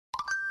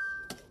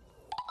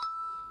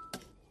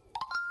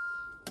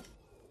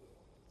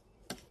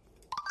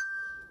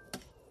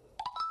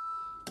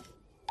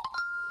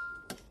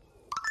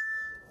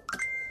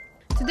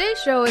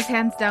Today's show is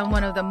hands down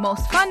one of the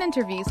most fun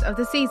interviews of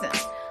the season.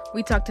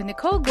 We talked to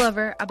Nicole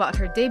Glover about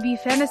her debut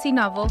fantasy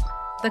novel,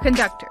 The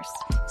Conductors.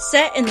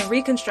 Set in the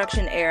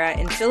Reconstruction era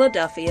in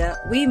Philadelphia,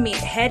 we meet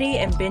Hetty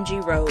and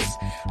Benji Rose,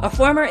 a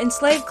former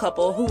enslaved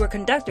couple who were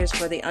conductors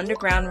for the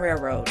Underground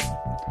Railroad.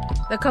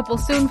 The couple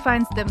soon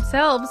finds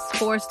themselves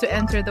forced to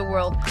enter the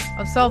world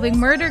of solving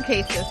murder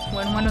cases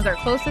when one of their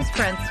closest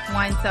friends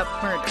winds up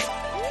murdered.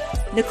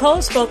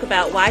 Nicole spoke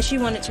about why she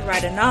wanted to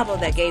write a novel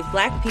that gave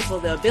Black people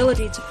the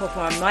ability to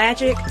perform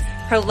magic,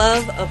 her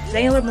love of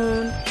Sailor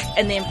Moon,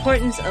 and the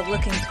importance of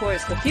looking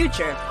towards the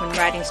future when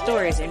writing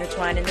stories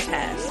intertwined in the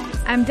past.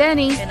 I'm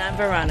Denny. And I'm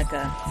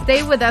Veronica.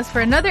 Stay with us for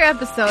another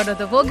episode of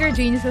the Vulgar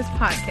Geniuses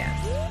podcast.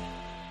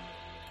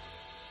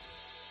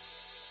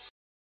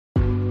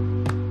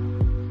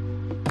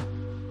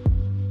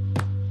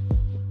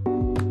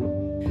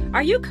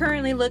 Are you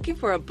currently looking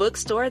for a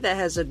bookstore that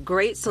has a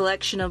great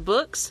selection of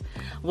books?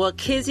 Well,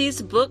 Kizzy's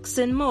Books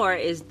and More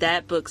is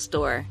that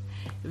bookstore.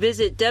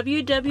 Visit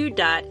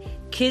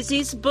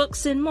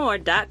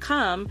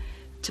www.kizzy'sbooksandmore.com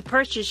to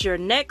purchase your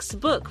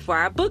next book for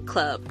our book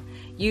club.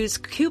 Use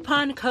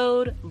coupon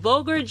code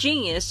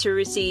VulgarGenius to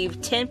receive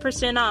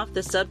 10% off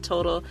the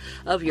subtotal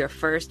of your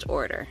first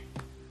order.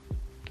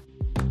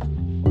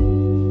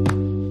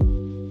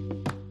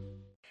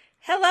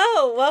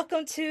 Hello,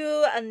 welcome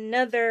to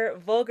another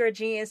Vulgar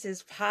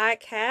Geniuses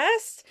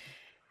podcast.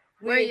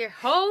 We're your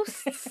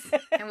hosts,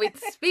 and we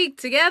speak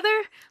together.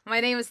 My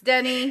name is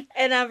Denny.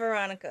 And I'm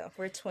Veronica.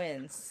 We're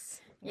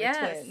twins.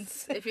 Yes.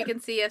 Twins. If you can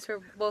see us,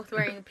 we're both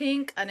wearing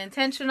pink,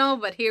 unintentional,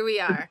 but here we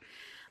are.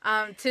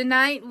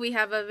 Tonight, we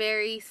have a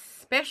very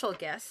special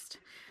guest.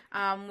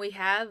 We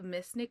have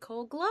Miss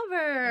Nicole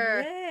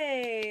Glover.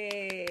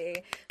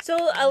 Yay!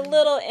 So a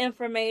little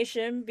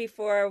information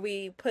before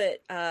we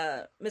put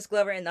Miss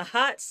Glover in the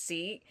hot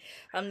seat.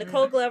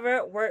 Nicole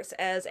Glover works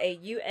as a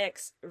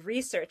UX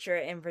researcher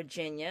in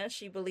Virginia.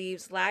 She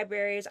believes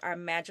libraries are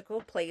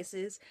magical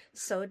places.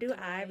 So do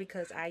I,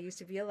 because I used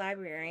to be a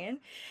librarian.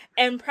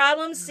 And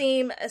problems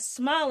seem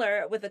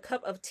smaller with a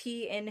cup of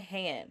tea in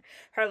hand.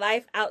 Her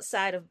life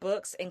outside of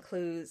books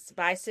includes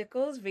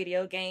bicycles,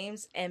 video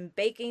games, and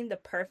baking the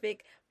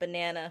perfect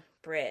banana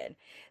bread.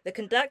 The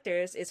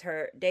Conductors is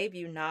her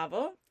debut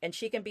novel, and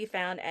she can be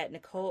found at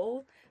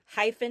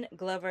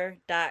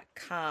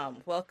nicole-glover.com.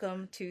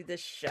 Welcome to the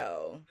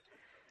show.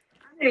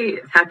 Hey,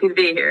 happy to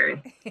be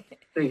here. It's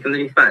going to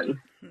be fun.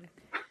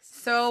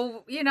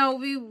 So,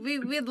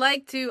 we'd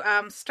like to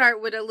start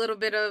with a little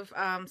bit of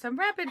some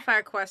rapid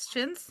fire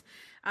questions.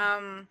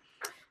 And,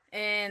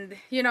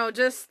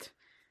 just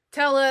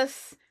tell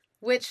us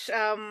which,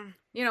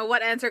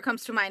 what answer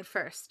comes to mind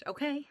first,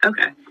 okay?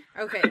 Okay.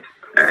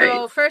 All right.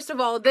 So, first of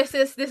all, this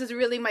is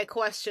really my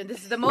question.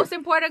 This is the most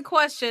important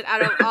question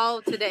out of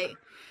all today.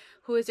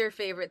 Who is your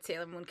favorite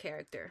Sailor Moon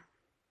character?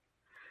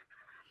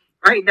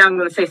 Right now, I'm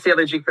going to say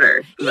Sailor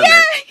Jupiter.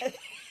 Yeah!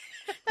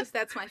 Because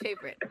that's my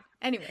favorite.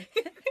 Anyway.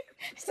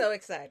 So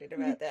excited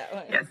about that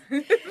one. Yes.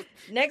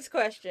 Next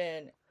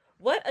question.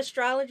 What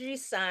astrology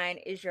sign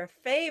is your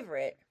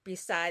favorite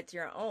besides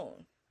your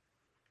own?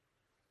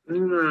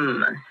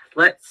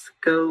 Let's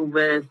go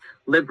with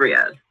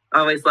Libra.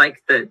 Always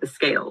like the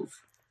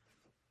scales.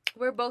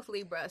 We're both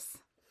Libras.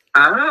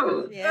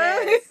 Oh.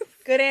 Yes.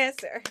 Good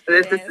answer.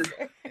 This is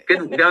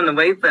good on the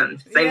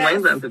wavelength. Same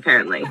wavelength,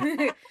 apparently.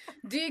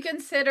 Do you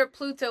consider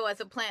Pluto as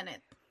a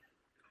planet?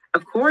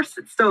 Of course,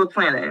 it's still a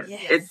planet.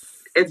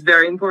 Yes. It's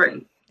very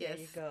important. Yes.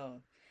 There you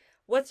go.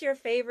 What's your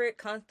favorite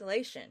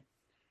constellation?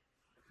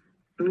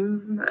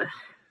 I'm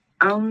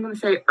going to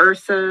say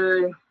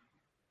Ursa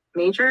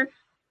Major.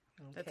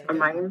 Okay. Or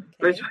minor.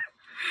 Okay.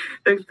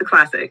 There's the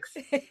classics.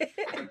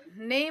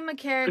 Name a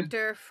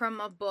character from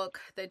a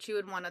book that you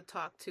would want to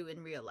talk to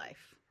in real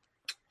life.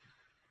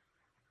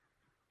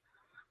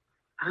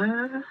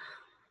 I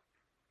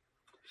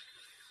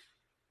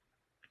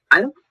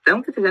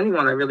don't think there's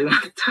anyone I really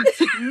want to talk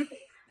to.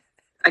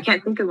 I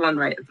can't think of one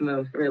right at the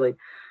moment, really.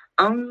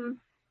 I don't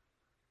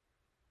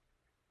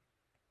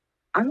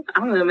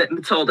know,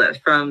 Matilda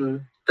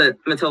from the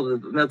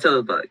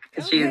Matilda book,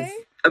 because she's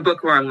a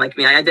bookworm like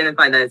me. I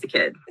identified that as a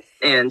kid,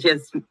 and she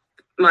has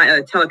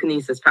my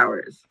telekinesis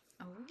powers.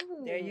 Oh,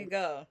 there you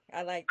go.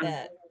 I like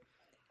that.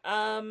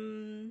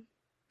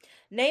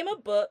 Name a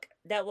book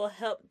that will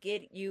help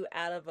get you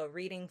out of a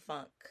reading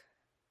funk.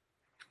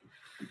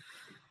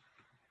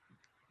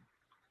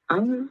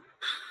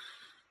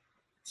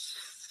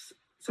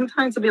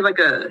 Sometimes it'll be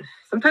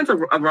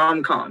a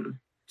rom-com,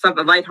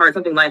 something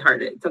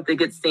lighthearted, something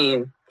gets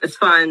seen. It's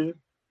fun.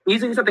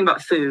 Usually something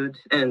about food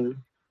and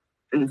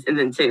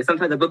then too,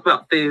 sometimes a book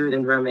about food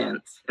and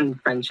romance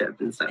and friendship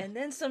and stuff. And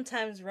then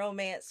sometimes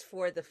romance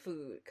for the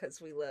food,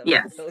 because we love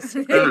those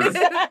things.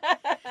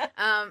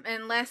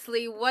 And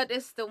lastly, what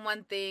is the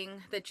one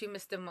thing that you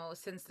missed the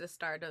most since the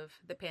start of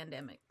the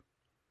pandemic?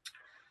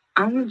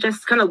 I'm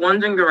just kind of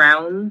wandering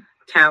around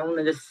town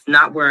and just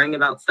not worrying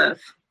about stuff.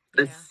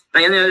 I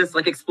know it's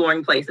like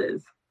exploring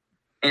places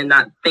and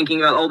not thinking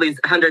about all these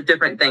 100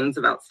 different things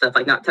about stuff,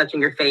 like not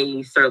touching your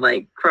face or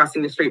like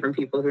crossing the street from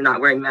people who are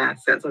not wearing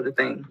masks, that sort of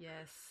thing.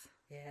 Yes.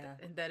 Yeah.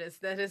 And that is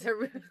a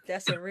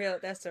That's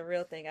a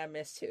real thing I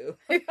miss too.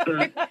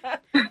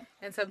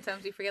 and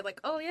sometimes we forget,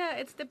 like, oh yeah,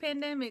 it's the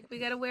pandemic. We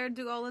gotta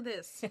do all of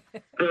this.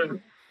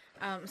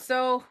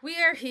 So we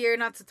are here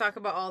not to talk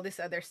about all this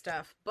other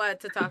stuff,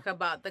 but to talk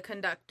about the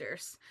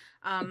conductors.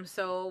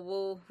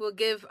 So we'll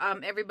give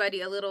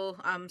everybody a little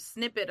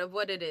snippet of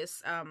what it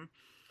is.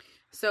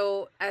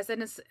 So, as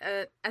an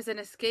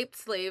escaped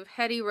slave,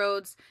 Hetty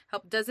Rhodes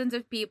helped dozens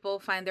of people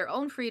find their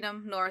own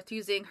freedom north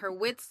using her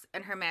wits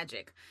and her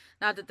magic.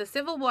 Now that the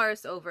Civil War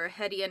is over,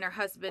 Hetty and her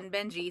husband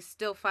Benji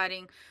still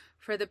fighting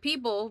for the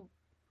people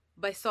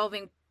by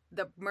solving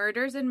the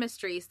murders and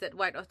mysteries that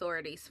white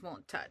authorities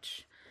won't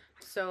touch.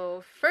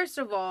 So, first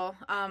of all,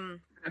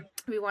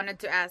 we wanted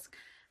to ask,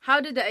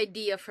 how did the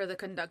idea for the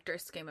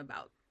conductors came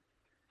about?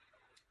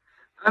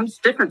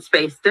 Different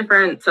space,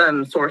 different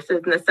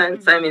sources in a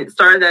sense. I mean, it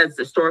started as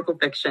historical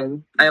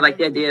fiction. I like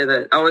the idea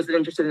that I was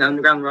interested in the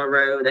Underground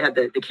Railroad. I had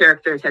the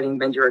characters, Hetty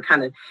and Benji, were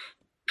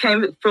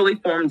came fully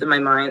formed in my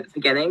mind at the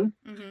beginning.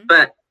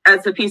 But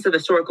as a piece of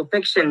historical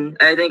fiction,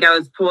 I think I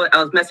was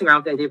messing around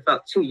with the idea for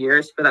about 2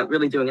 years without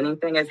really doing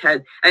anything. I just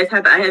had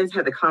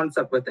the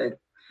concept with it.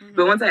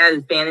 But once I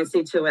added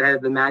fantasy to it, I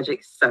added the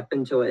magic stuff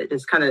into it, it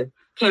just kind of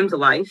came to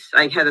life.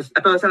 I felt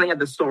I suddenly had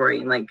the story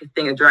and like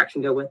a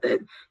direction to go with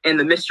it. And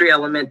the mystery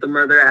element, the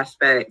murder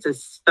aspect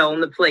just fell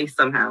into place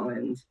somehow.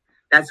 And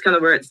that's kind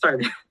of where it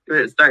started.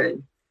 That's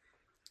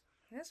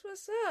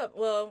what's up.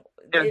 Well,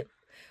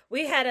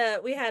 we had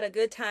a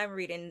good time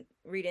reading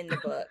the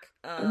book.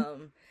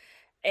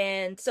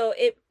 And so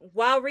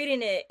while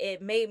reading it,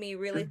 it made me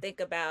really think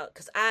about,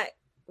 because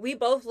we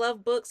both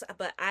love books,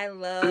 but I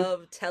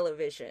love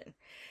television.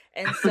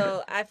 And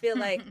so I feel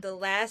like the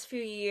last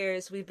few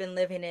years we've been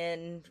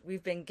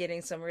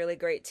getting some really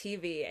great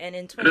TV. And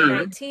in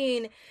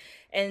 2019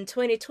 and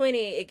 2020,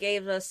 it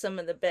gave us some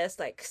of the best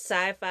like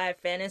sci-fi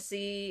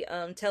fantasy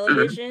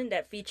television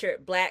that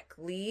featured Black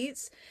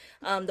leads.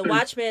 The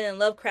Watchmen and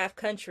Lovecraft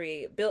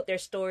Country built their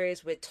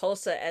stories with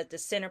Tulsa as the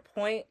center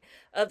point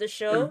of the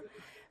show.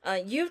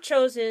 You've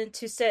chosen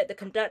to set the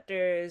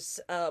conductors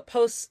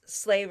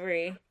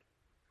post-Civil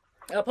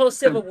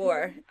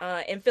War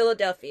in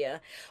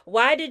Philadelphia.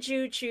 Why did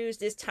you choose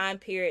this time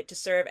period to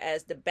serve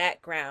as the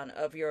background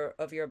of your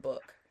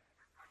book?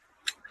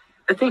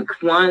 I think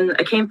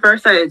I came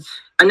first. I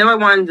know I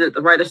wanted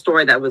to write a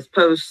story that was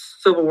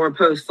post-Civil War,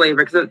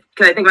 post-slavery, because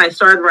I think when I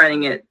started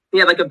writing it, we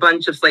had like a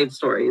bunch of slave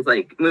stories,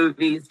 like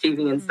movies,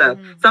 TV, and stuff.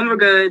 Some were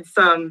good,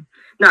 some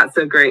not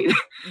so great.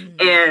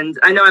 And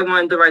I know I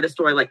wanted to write a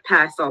story like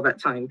past all that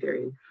time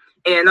period.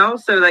 And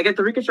also, like at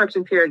the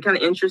Reconstruction period, kind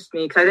of interests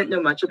me because I didn't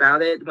know much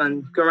about it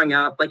when growing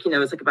up. Like,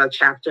 it's like about a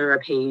chapter, a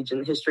page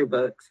in history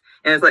books,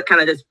 and it's like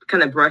kind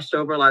of brushed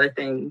over a lot of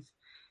things.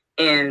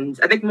 And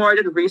I think more I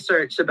did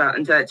research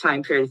into that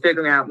time period,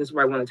 figuring out this is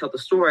where I want to tell the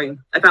story.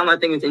 I found a lot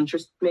of things that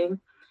interested me,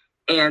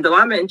 and a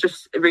lot of my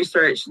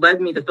research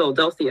led me to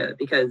Philadelphia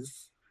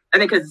because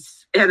Philadelphia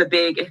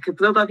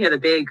had a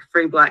big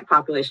free Black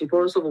population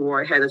before the Civil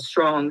War. It had a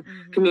strong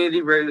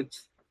community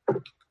roots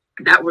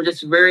that were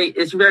just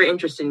it's very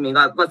interesting to me.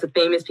 Lots of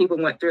famous people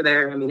went through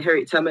there. I mean,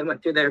 Harriet Tubman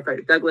went through there.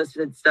 Frederick Douglass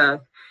did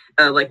stuff.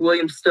 Like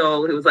William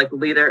Still, who was like the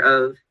leader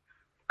of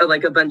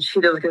like a bunch. He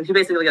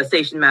basically like a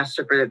station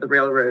master for the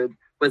railroad.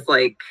 Was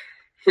like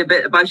he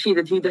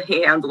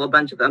handled a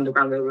bunch of the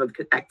Underground Railroad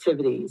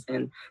activities.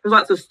 And there's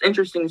lots of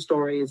interesting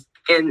stories.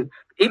 And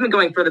even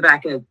going further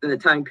back in the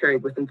time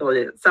period within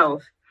Philadelphia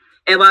itself,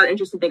 and a lot of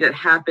interesting things that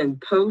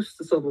happened post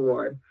the Civil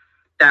War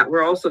that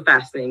were also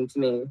fascinating to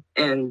me.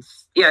 And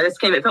yeah,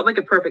 it felt like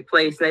a perfect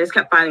place. And I just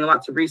kept finding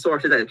lots of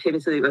resources that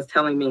previously was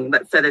telling me,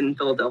 let's set it in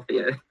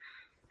Philadelphia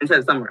instead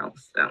of somewhere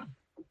else. So,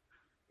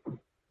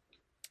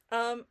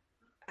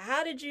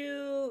 how did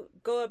you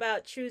go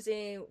about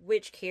choosing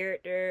which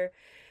character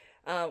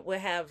would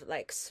have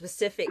like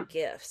specific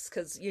gifts?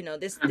 Because,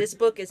 this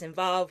book is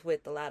involved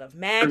with a lot of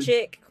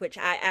magic, which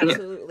I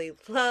absolutely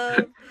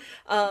love.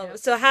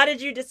 So how did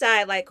you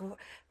decide like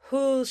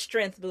whose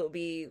strength would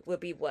be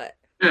what?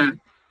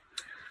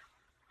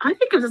 I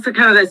think it was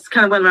just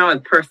kind of went around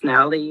with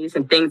personalities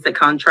and things that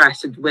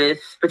contrasted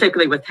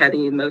particularly with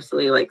Hetty,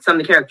 mostly like some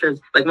of the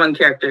characters, like one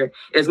character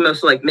is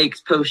mostly like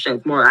makes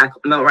potions, more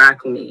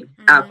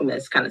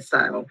alchemist kind of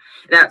style.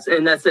 That's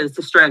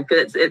the strength,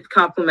 because it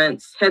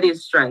complements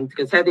Hetty's strength,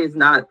 because Hetty is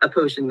not a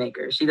potion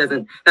maker. She not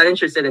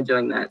interested in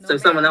doing that. So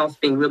someone else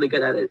being really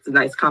good at it's a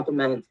nice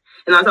compliment.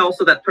 And that's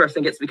also that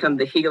person gets to become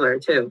the healer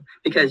too,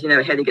 because Hetty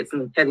and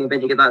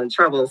Benji get a lot in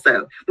trouble.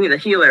 So we need a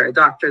healer, a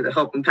doctor to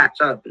help them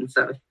patch up and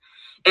stuff.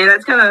 And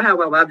that's kind of how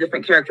a lot of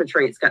different character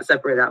traits got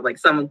separated out, like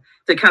someone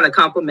to kind of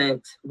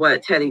complement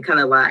what Hetty kind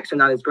of lacks or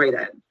not as great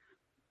at.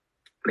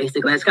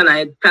 Basically, I just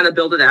kind of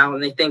build it out,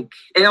 and I think,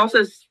 and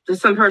also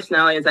just some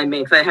personalities I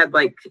made, because I had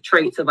like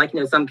traits of like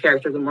some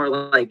characters are more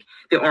like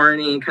the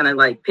ornery, kind of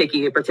like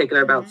picky in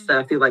particular about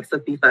stuff, who likes to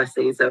be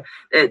fussy. So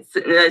I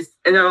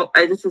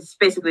just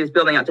basically is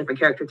building out different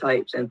character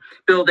types and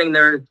building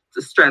their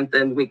strength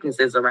and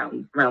weaknesses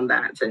around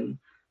that. And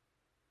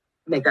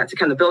make that to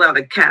kind of build out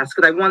a cast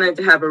because I wanted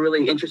to have a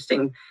really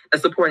interesting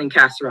supporting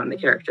cast around the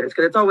characters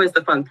because it's always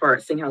the fun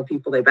part seeing how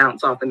people they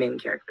bounce off the main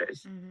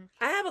characters.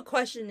 I have a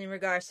question in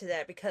regards to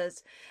that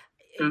because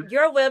Mm.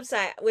 your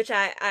website, which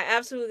I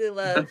absolutely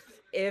love,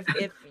 if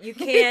you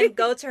can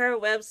go to her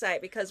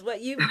website, because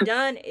what you've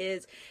done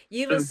is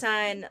you've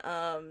assigned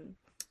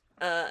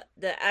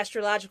the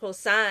astrological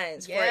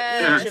signs for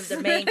each of the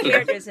main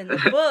characters in the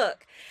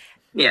book.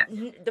 Yeah.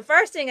 The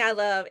first thing I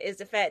love is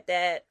the fact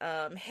that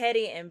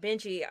Hetty and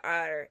Benji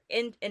are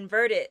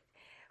inverted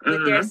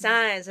with their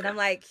signs, and I'm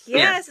like,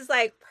 yes, it's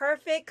like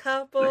perfect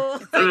couple.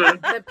 It's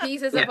like the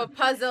pieces of a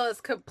puzzle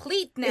is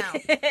complete now.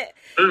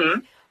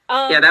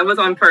 Yeah, that was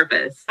on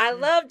purpose. I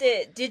loved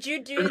it. Did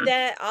you do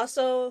that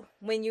also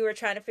when you were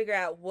trying to figure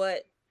out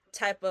what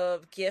type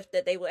of gift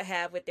that they would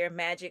have with their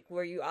magic?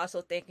 Were you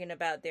also thinking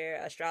about their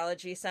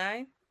astrology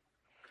sign?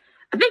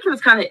 I think it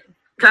was kind of,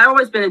 I've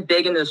always been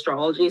big into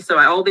astrology, so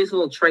all these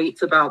little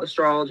traits about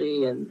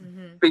astrology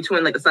and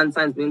between like the sun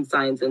signs, moon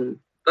signs, and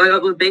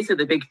basically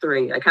the big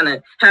three, I kind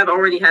of have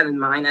already had in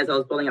mind as I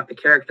was building up the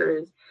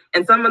characters.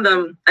 And some of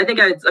them, I think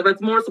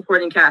it's more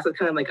supporting cast. It's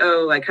kind of like,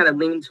 I kind of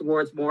leaned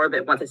towards more of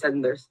it once I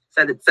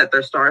set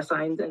their star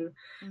signs in.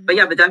 But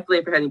yeah, but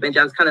definitely for Hetty and Benji,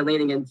 I was kind of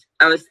leaning in.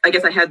 I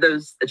guess I had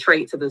the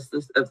traits of this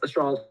of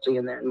astrology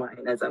in there in mind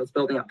as I was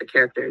building up the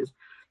characters.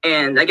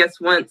 And I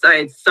guess once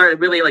I started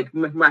really like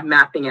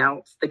mapping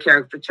out the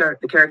character chart,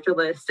 the character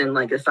list, and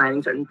like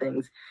assigning certain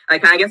things, I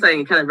guess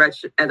I kind of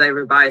as I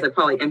revised, I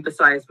probably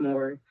emphasized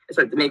more,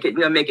 sort of to make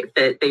it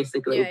fit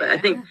basically. But I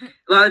think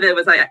a lot of it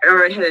was I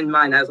already had in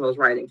mind as I was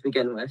writing to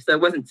begin with, so it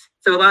wasn't.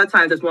 So a lot of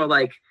times it's more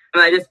like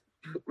when I just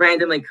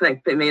randomly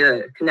made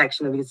a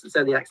connection of these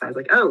zodiac signs,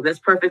 like, oh, this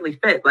perfectly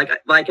fit, like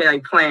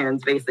I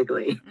planned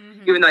basically,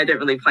 even though I didn't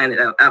really plan it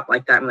out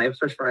like that when I was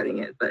first writing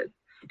it, but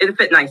it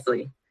fit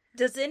nicely.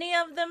 Does any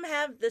of them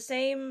have the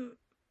same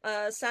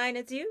sign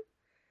as you?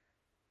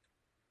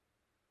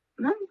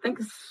 I don't think.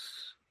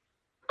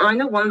 I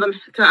know one of them.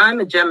 I'm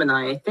a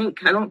Gemini. I think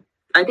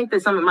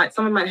that some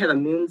might have a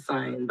moon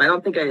sign, but I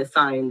don't think I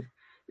assigned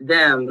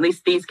them. At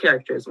least these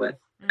characters with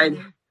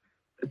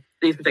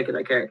these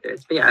particular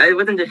characters. But yeah, it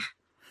wasn't just.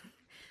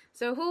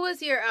 So who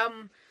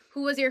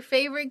was your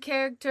favorite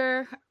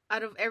character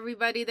out of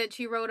everybody that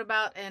you wrote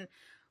about, and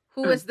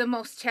who was the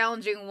most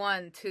challenging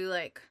one to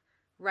like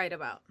write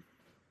about?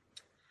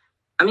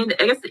 I mean,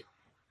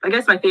 I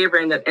guess my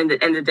favorite in the end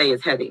of the day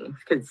is Hetty,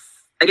 because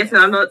I guess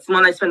it's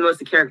one I spend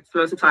most of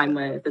the time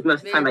with. Most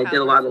of the time I did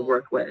a lot of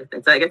work with,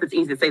 and so I guess it's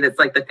easy to say that's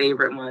like the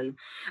favorite one.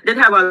 I did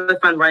have a lot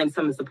of fun writing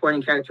some of the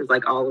supporting characters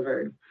like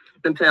Oliver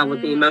and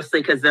Penelope,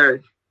 mostly because they're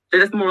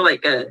just more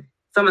like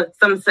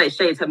some say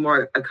shades have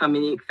more a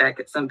comedic effect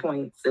at some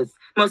points. It's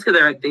most because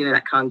they're doing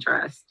that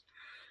contrast.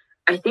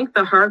 I think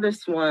the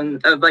hardest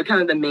one of like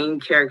kind of the main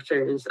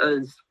characters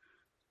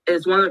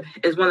is one of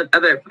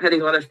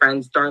Hetty's other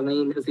friends,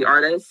 Darlene, who's the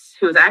artist,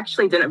 who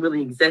actually didn't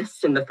really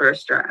exist in the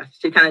first draft.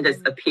 She kind of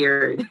just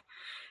appeared.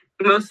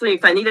 Mostly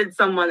because I needed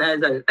someone I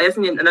just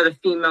needed another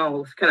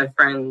female kind of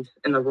friend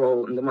in the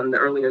role in the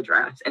earlier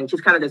drafts. And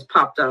she's kind of just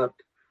popped up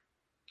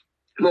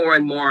more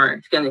and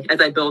more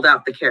as I build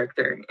out the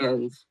character.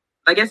 And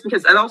I guess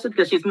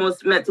because she's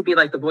most meant to be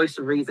like the voice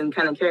of reason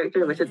kind of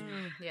character, which is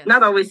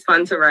not always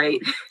fun to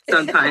write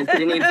sometimes.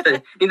 You need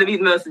to be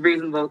the most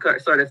reasonable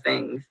sort of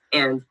things.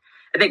 And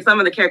I think some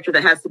of the characters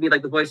that has to be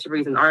like the voice of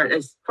reason aren't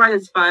as quite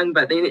as fun,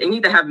 but they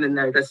need to have them in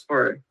there just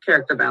for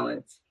character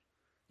balance.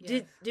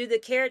 Do the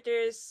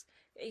characters,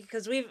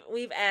 because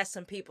we've asked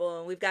some people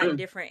and we've gotten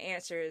different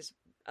answers,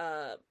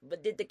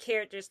 but did the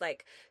characters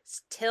like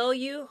tell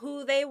you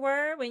who they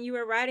were when you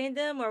were writing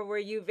them, or were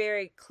you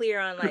very clear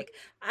on like,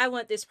 I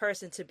want this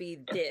person to be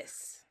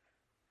this?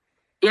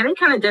 Yeah, they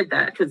kind of did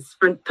that because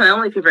for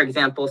Penelope, for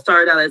example,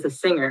 started out as a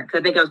singer.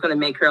 Because I think I was going to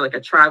make her like a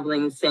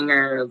traveling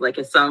singer,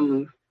 like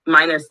some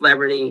minor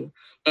celebrity.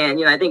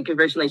 And, I think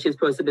originally she was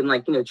supposed to have been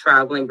like,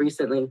 traveling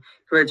recently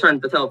to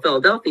return to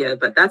Philadelphia,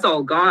 but that's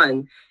all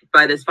gone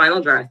by this final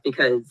draft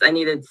because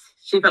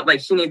she felt like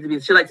she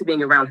liked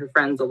being around her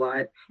friends a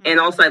lot. And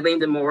also I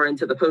leaned more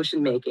into the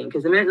potion making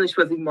because immediately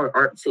she was more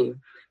artsy,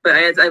 but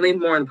as I leaned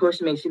more in the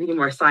potion making, she became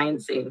more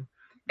sciencey.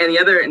 And the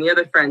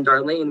other friend,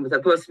 Darlene, was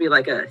supposed to be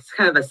like a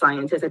kind of a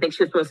scientist. I think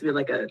she was supposed to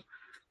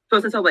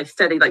be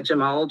study like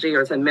gemology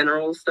or some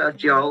mineral stuff,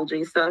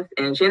 geology stuff.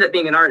 And she ended up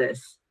being an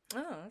artist.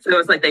 Oh, so it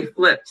was like they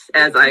flipped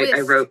as I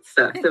wrote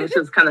stuff. So it was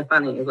just kind of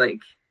funny. It was like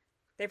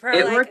they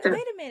probably like, wait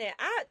a minute,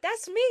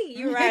 that's me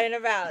you're writing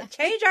about.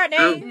 Change our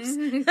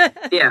names.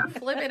 Yeah.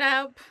 Flip it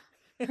up.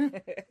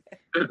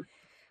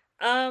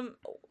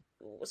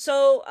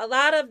 So a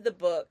lot of the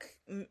book,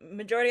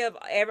 majority of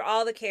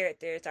all the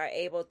characters are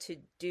able to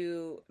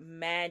do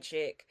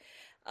magic.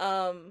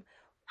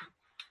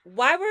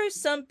 Why were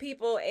some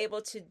people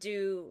able to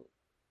do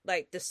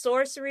like the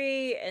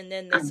sorcery and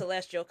then the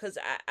celestial? Because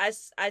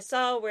I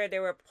saw where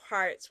there were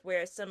parts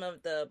where some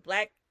of the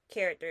Black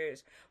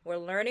characters were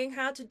learning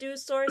how to do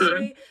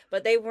sorcery,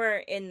 but they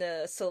weren't in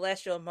the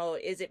celestial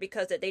mode. Is it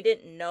because that they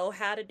didn't know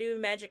how to do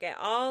magic at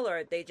all,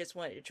 or they just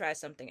wanted to try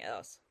something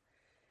else?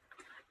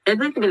 I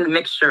think it's a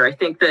mixture. I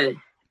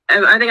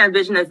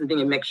envision it as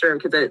being a mixture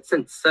because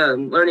since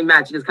learning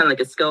magic is kind of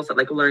like a skill set,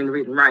 like learning to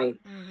read and write.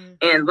 Mm-hmm.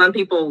 And when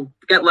people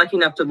get lucky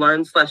enough to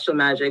learn celestial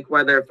magic,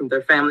 whether from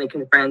their family,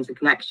 friends, and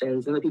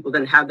connections, and the people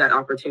didn't have that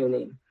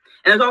opportunity.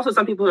 And there's also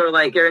some people who are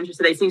like, you're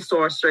interested, they see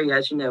sorcery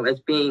as, as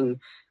being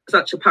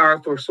such a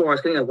powerful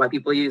source. Why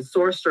people use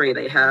sorcery,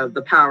 they have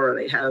the power,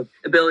 they have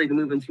ability to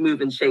move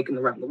and shake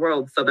around the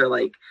world. So they're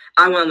like,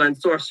 I want to learn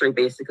sorcery,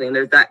 basically. And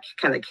there's that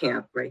kind of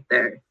camp right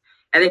there.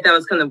 I think that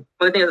was kind of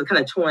one of the things I was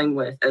kind of toying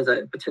with as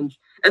a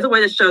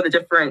way to show the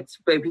different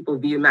way people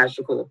view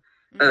magical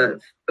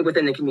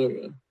within the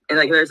community. And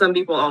like there's some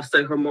people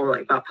also who are more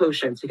like about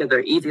potions because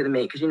they're easy to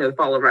make because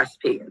follow a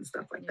recipe and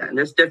stuff like that. And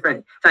there's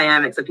different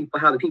dynamics of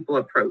how the people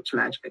approach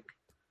magic.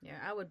 Yeah,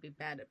 I would be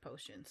bad at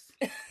potions.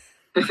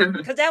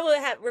 Because that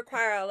would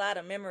require a lot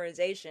of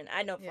memorization.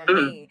 I know for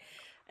me.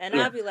 And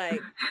I'd be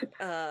like,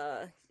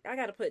 I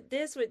got to put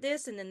this with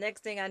this, and the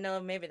next thing I know,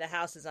 maybe the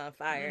house is on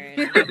fire.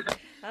 And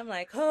I'm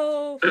like,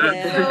 oh,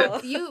 well.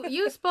 So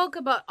you spoke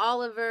about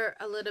Oliver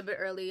a little bit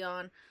early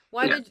on.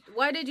 Why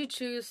did you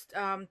choose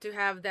to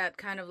have that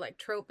kind of like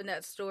trope in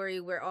that story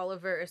where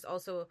Oliver is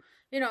also,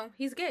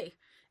 he's gay,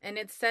 and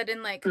it's set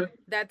in like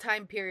that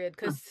time period?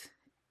 Because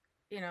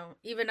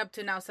even up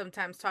to now,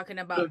 sometimes talking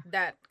about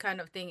that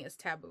kind of thing is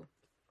taboo.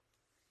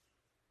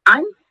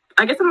 I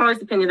guess I'm always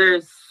the opinion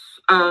there's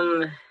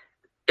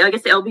I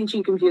guess the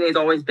LGBT community has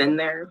always been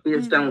there. We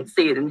just don't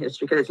see it in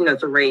history because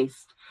it's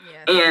erased.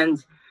 Yes.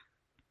 And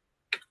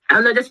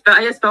I don't know, it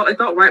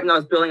felt right when I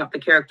was building up the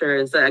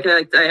characters. I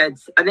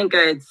just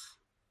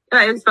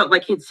felt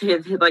like it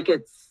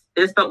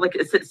just felt like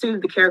it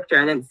suited the character,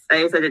 and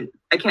I didn't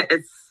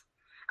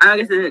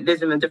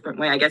envision a different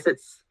way. I guess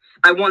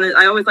I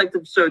always like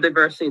to show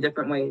diversity in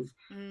different ways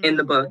in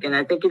the book, and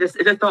I think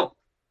it felt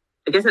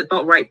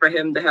right for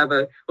him to have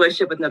a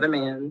relationship with another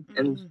man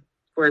and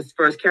for his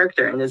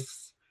character, and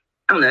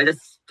I don't know,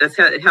 that's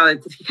how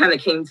it kind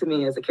of came to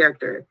me as a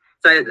character.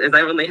 So I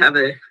really have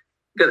a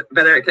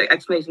better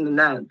explanation than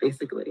that,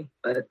 basically.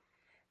 But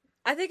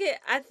I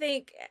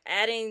think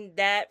adding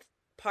that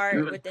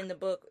part within the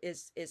book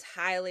is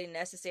highly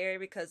necessary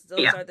because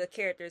those are the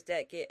characters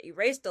that get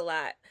erased a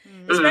lot,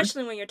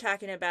 especially when you're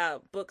talking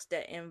about books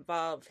that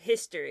involve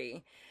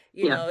history.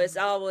 It's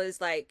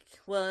always like,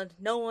 well,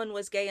 no one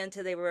was gay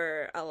until they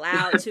were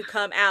allowed to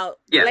come out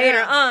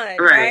later on,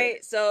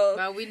 right? So,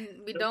 well,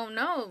 we don't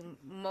know.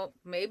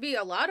 Maybe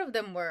a lot of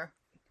them were.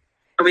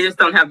 Or we just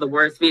don't have the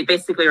words. We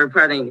basically are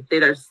putting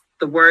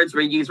the words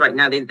we use right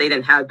now. They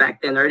didn't have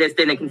back then, or just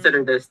didn't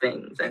consider those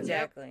things. And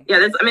exactly. Yeah,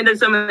 there's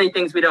so many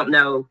things we don't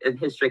know in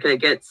history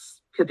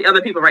because the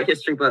other people write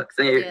history books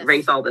and they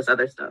erase all this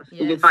other stuff.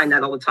 Yes. You can find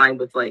that all the time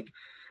with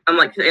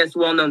as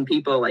well-known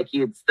people,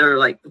 they're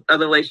like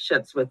other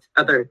relationships with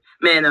other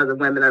men, other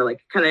women are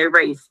like kind of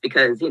erased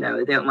because they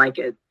don't like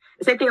it.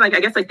 The same thing, I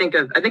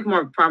think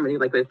more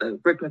prominently with the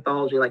Greek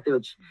mythology,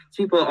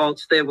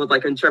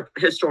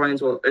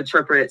 historians will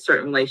interpret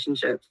certain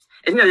relationships.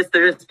 And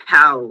they're just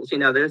pals,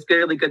 they're just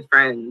really good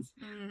friends,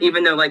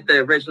 even though the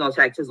original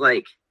text is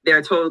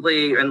they're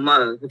totally in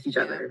love with each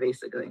other,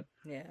 basically.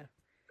 Yeah.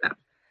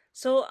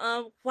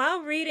 So,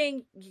 while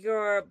reading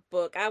your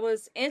book, I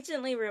was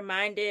instantly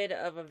reminded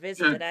of a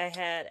visit that I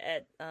had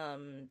at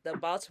the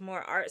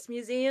Baltimore Arts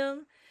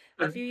Museum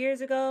a few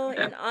years ago.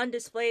 And on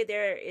display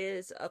there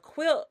is a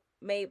quilt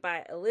made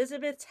by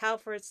Elizabeth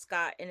Halford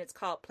Scott, and it's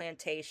called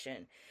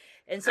Plantation.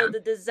 And so the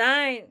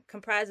design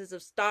comprises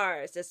of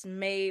stars that's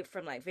made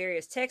from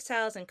various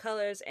textiles and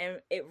colors,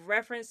 and it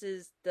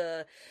references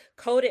the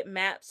coded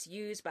maps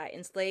used by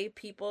enslaved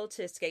people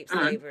to escape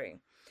slavery.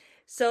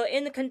 So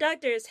in the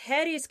conductors,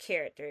 Hetty's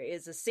character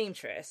is a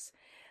seamstress.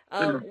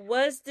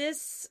 Was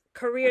this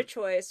career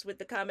choice with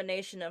the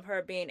combination of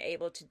her being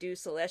able to do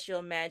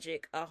celestial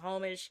magic a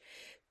homage,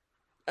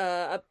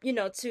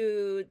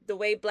 to the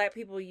way Black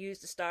people use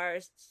the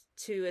stars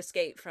to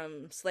escape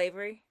from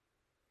slavery?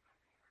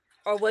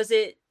 Or was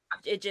it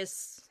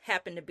just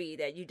happened to be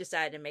that you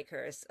decided to make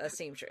her a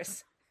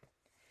seamstress?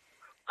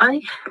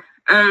 One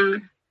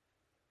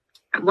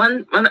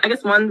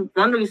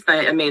reason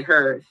I made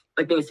her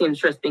being a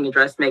seamstress, being a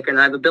dressmaker, and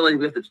I have the ability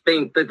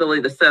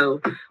to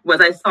sew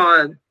was I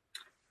saw it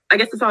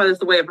as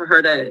the way for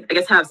her to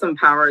have some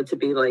power to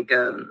be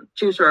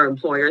choose her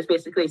employers,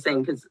 basically,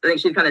 saying, because I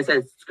think she kind of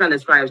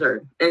describes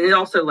her, and it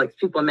also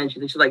people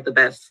mentioned that she's the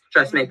best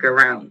dressmaker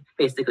around,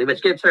 basically,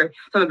 which gives her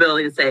some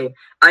ability to say,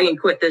 I can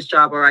quit this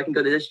job or I can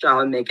go to this job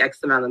and make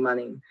X amount of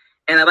money.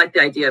 And I like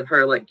the idea of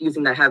her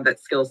using that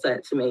skill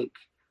set to make,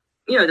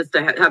 just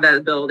to have that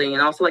ability,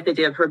 and also the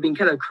idea of her being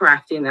kind of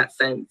crafty in that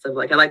sense of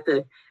I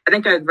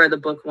think I read the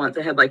book once.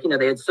 It had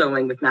they had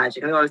sewing with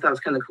magic. I always thought it was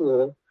kind of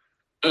cool,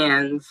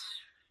 and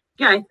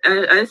I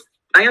guess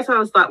I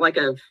always thought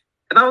that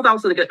was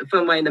also a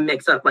fun way to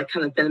mix up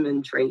kind of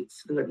feminine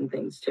traits to certain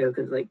things too,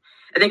 because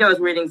I think I was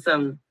reading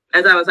some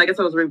as I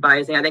was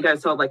revising. I think I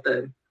saw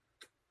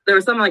there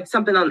was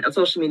something on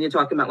social media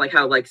talking about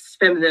how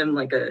feminine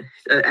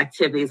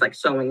activities like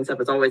sewing and stuff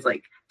is always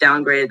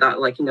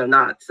downgraded,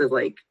 not to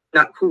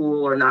not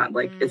cool or not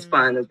like it's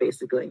fun,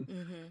 basically.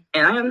 Mm-hmm.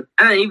 And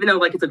I don't even know,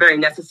 like, it's a very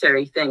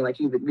necessary thing. Like,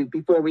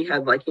 before we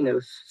had, like,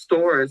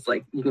 stores,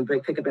 like, you can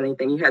pick up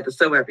anything, you had to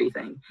sew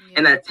everything. Yeah.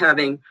 And that's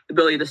having the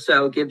ability to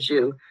sew gives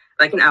you,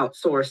 like, an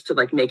outsource to,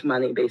 like, make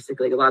money,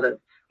 basically. A lot of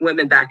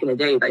women back in the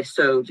day, they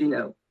sewed,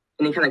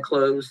 any kind of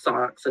clothes,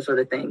 socks, that sort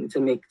of thing to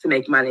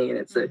make money. And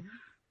it's and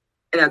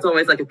that's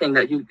always, like, a thing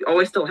that you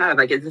always still have.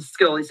 Like, it's a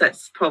skill, at least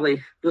that's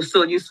probably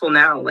still useful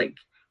now. Like,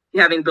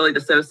 having the ability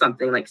to sew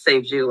something, like,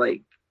 saves you,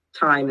 like,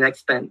 time and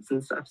expense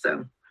and stuff.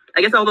 So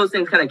I guess all those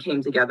things kind of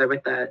came together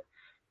with that.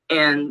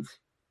 And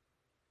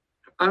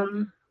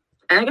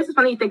I guess it's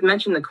funny you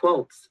mention the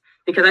quilts,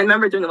 because I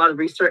remember doing a lot of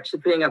research to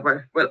figuring out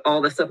what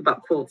all the stuff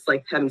about quilts,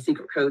 like having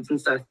secret codes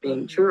and stuff,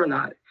 being true or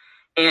not.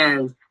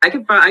 And I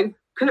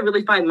couldn't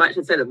really find much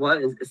that said it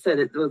was. It said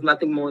it was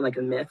nothing more like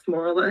a myth,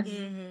 more or less,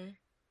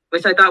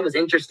 which I thought was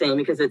interesting,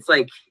 because it's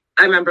like,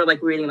 I remember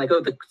like reading like,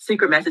 oh, the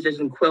secret messages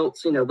and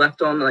quilts,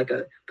 left on like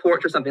a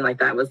porch or something like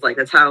that, was like,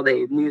 that's how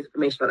they knew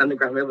information about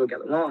Underground Railroad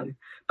got along.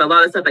 But a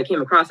lot of stuff I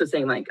came across was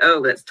saying like,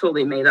 oh, that's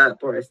totally made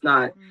up, or it's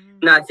not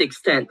to the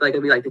extent like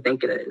we like to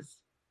think it is.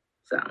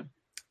 So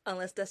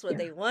unless that's what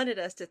they wanted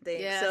us to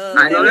think. Yeah. So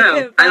I don't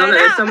know.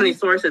 There's so many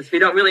sources. We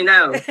don't really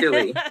know, do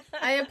we?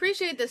 I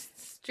appreciate the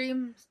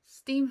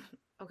steam.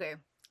 Okay,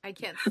 I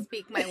can't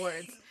speak my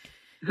words.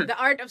 The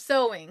art of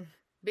sewing,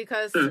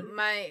 because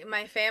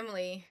my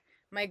family,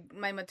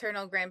 my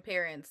maternal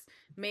grandparents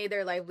made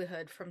their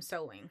livelihood from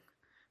sewing.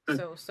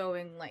 So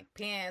sewing like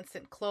pants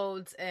and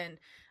clothes, and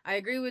I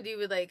agree with you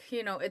with like,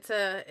 it's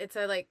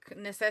a like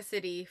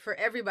necessity for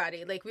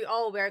everybody. Like, we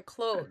all wear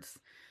clothes.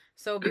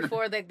 So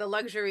before like the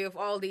luxury of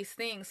all these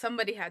things,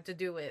 somebody had to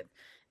do it.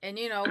 And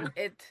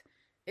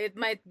it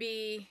might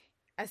be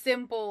a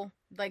simple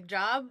like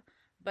job,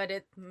 but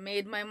it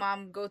made my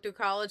mom go through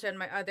college, and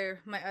my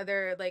other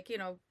like,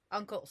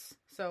 uncles.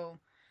 So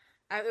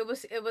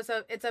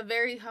it's a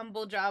very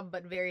humble job,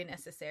 but very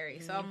necessary.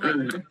 So I'm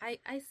like,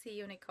 I see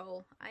you,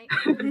 Nicole.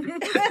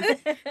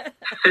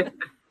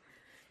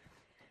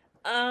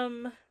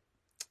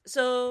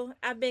 So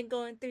I've been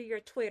going through your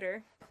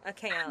Twitter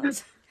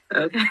account.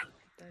 Okay.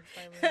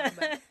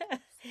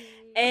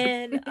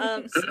 And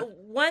so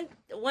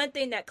one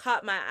thing that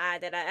caught my eye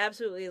that I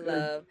absolutely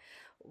love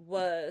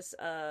was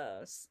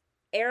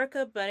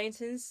Erica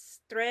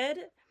Bunnington's thread.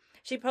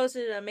 She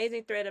posted an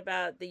amazing thread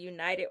about the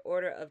United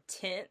Order of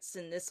Tents,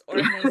 and this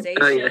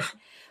organization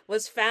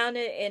was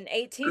founded in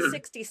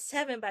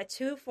 1867 by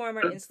two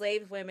former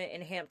enslaved women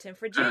in Hampton,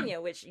 Virginia,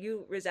 which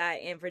you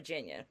reside in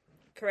Virginia,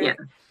 correct?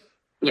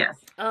 Yeah. Yes.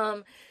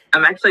 I'm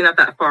actually not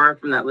that far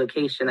from that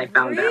location. I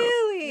found out.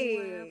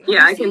 Really?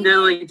 Yeah, I can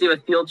literally do a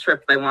field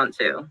trip if I want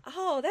to.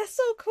 Oh, that's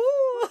so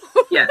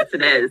cool. Yes,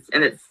 it is,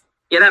 and it's.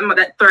 Yeah,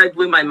 that thread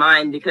blew my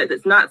mind, because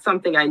it's not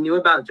something I knew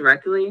about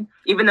directly,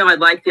 even though I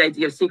like the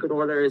idea of secret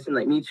orders and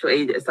like mutual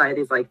aid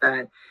societies like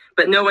that.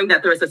 But knowing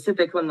that there was a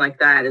specific one like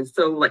that is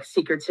so like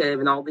secretive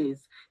and all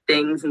these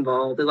things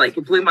involved,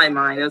 it blew my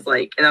mind. It was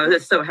like, and I was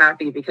just so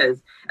happy, because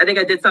I think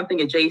I did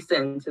something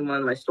adjacent in one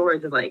of my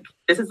stories. Of like,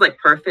 this is like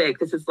perfect.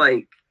 This is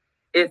like,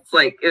 it's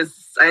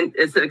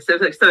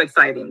so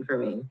exciting for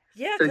me.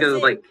 Yeah, to go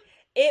like.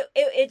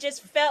 It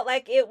just felt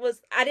like it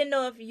was. I didn't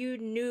know if you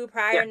knew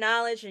prior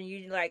knowledge, and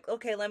you like,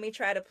 okay, let me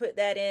try to put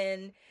that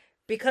in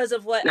because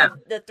of what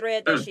the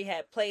thread that she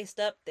had placed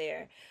up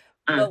there.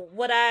 But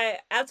what I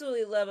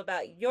absolutely love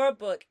about your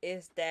book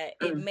is that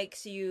it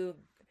makes you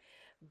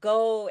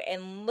go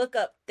and look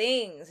up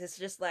things. It's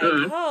just like,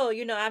 oh,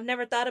 I've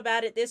never thought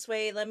about it this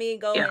way. Let me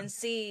go and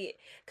see.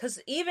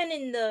 Because even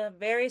in the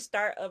very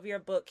start of your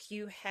book,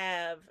 you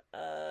have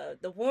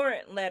the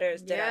warrant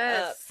letters that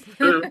are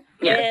up.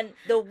 And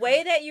the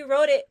way that you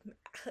wrote it,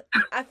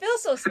 I feel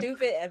so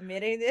stupid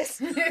admitting this,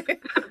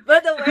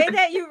 but the way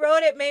that you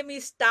wrote it made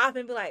me stop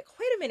and be like,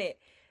 wait a minute.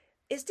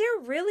 Is there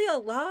really a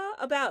law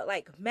about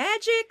like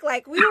magic?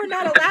 Like, we were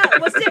not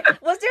allowed. Was there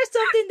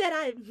something that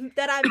I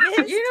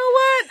missed? You know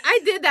what? I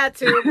did that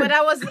too, but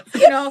I was,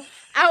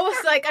 I was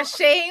like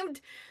ashamed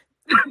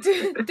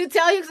to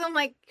tell you, because I'm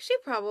like, she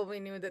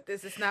probably knew that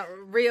this is not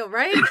real,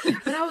 right?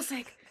 But I was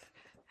like,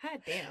 God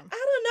damn.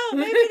 I don't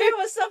know. Maybe there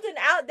was something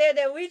out there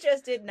that we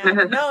just did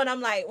not know. And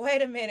I'm like,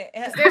 wait a minute.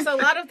 There's a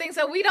lot of things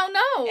that we don't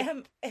know.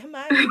 Am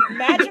I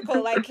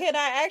magical? Like, can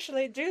I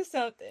actually do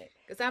something?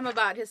 Because I'm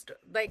about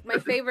like my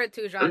favorite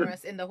two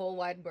genres in the whole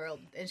wide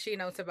world, and she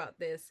knows about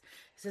this.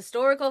 It's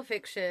historical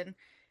fiction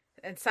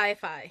and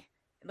sci-fi.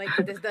 Like,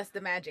 that's the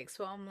magic.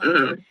 So I'm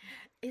like,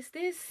 is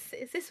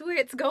this where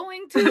it's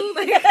going to?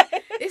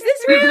 Like, is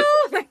this real?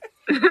 Like,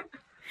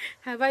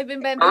 have I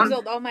been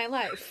bamboozled all my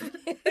life?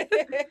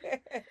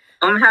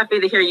 I'm happy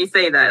to hear you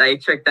say that. I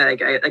tricked that.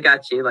 I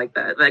got you like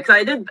that. Like,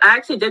 I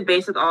actually did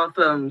base it off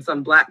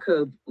some Black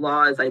Code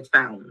laws I'd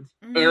found.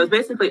 And it was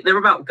basically, they were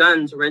about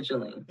guns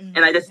originally.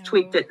 And I just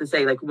tweaked it to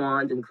say like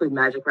wand, include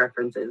magic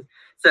references.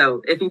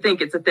 So if you think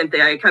it's a thin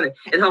thing,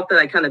 it helped that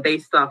I kind of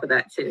based off of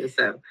that too.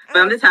 So, but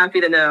I'm just happy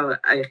to know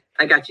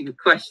I got you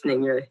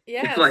questioning your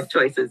life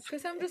choices.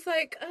 Because I'm just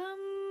like,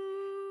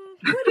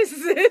 what is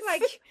this?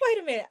 Like,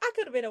 wait a minute, I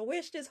could have been a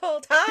witch this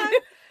whole time.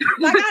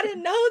 Like, I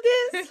didn't know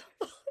this.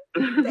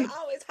 They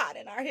always hide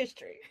in our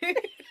history.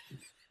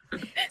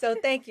 So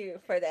thank you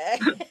for that.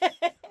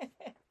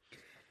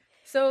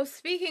 So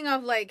speaking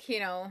of like,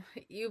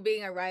 you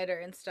being a writer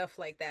and stuff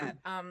like that,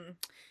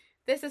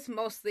 this is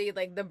mostly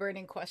like the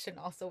burning question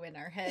also in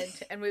our head,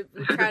 and we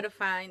try to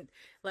find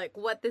like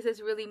what does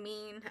this really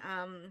mean,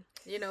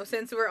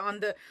 since we're on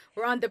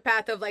the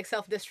path of like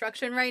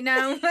self-destruction right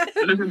now.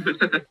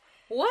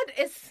 what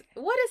is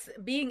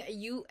being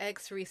a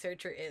UX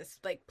researcher is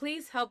like?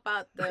 Please help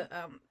out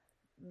the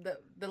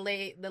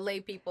lay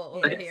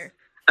people over here.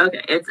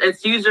 Okay,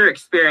 it's user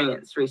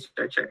experience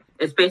researcher.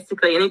 It's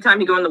basically anytime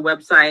you go on the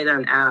website or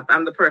an app,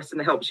 I'm the person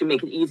that helps you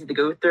make it easy to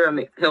go through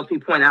and help you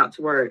point out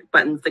to where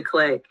buttons to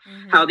click,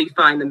 how do you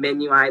find the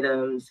menu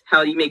items,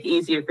 how do you make it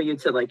easier for you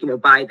to like,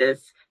 buy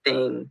this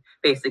thing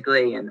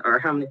basically,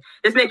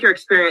 just make your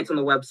experience on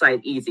the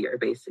website easier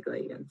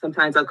basically. And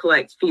sometimes I'll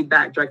collect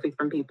feedback directly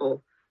from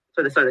people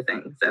for the sort of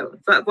thing. So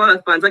it's a lot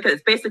of fun.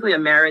 It's basically a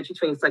marriage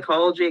between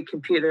psychology,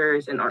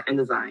 computers, and art and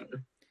design.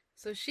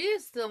 So she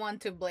is the one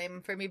to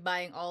blame for me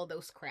buying all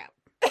those crap.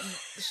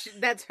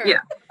 That's her. Yeah.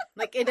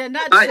 Like in a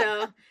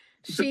nutshell,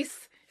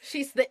 she's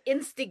the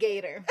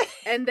instigator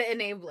and the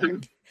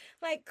enabler.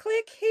 Like,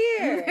 click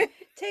here.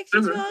 Takes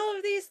you to all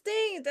of these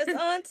things that's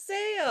on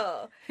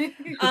sale.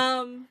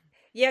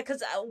 Yeah,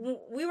 because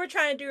we were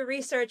trying to do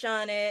research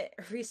on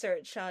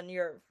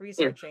your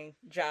researching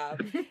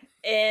job.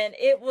 And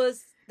it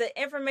was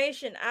the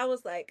information. I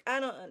was like,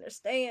 I don't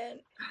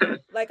understand.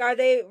 Like, are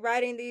they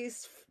writing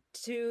these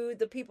to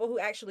the people who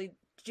actually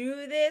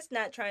do this,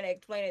 not trying to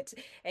explain it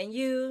and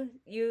you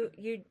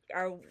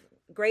are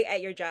great at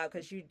your job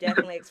because you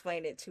definitely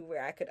explained it to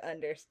where I could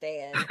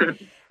understand.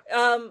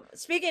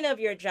 Speaking of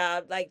your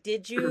job, like,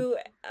 did you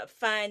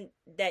find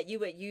that you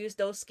would use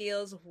those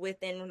skills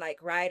within like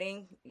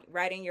writing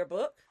your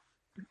book?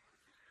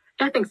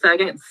 I think so. I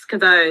guess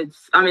because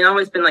I've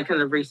always been like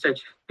kind of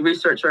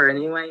researcher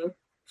anyway.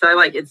 So I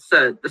like it's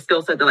the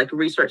skill set to like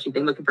researching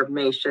things, looking for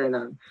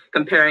information,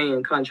 comparing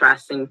and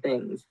contrasting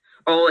things.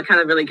 All it kind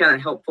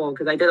of helpful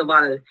because I did a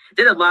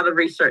lot of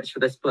research for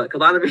this book, a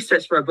lot of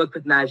research for a book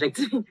with magic,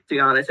 to be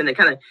honest. And it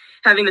kind of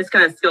having this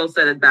kind of skill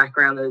set and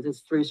background of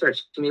this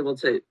research, being able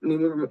to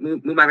move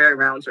my way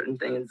around certain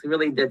things,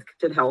 really did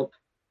help.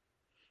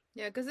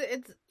 Yeah, because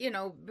it's we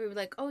were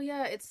like, oh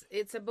yeah,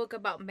 it's a book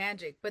about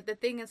magic, but the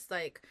thing is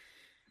like,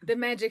 the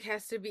magic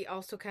has to be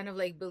also kind of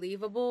like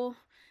believable.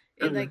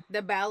 And like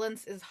the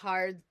balance is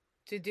hard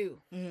to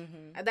do.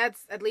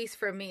 That's at least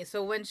for me.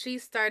 So when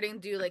she's starting to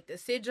do like the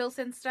sigils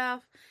and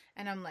stuff,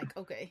 and I'm like,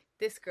 okay,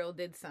 this girl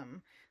did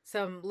some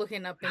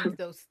looking up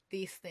into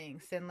these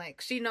things, and like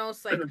she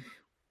knows like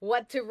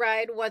what to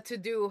write, what to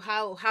do,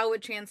 how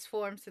it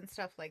transforms and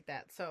stuff like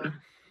that. So,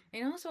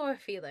 and also I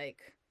feel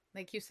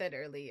like you said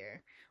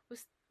earlier,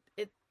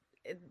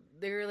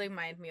 they really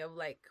remind me of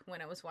like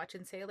when I was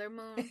watching Sailor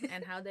Moon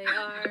and how they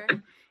are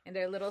and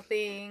their little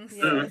things.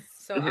 Yes.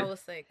 So I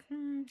was like,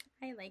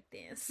 I like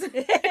this.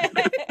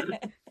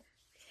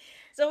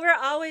 So we're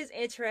always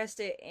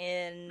interested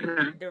in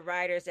the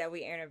writers that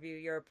we interview,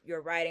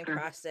 your writing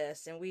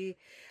process, and we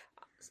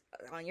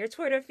on your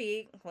Twitter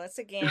feed once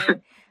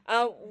again,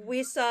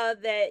 we saw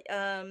that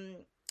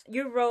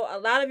you wrote a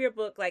lot of your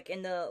book like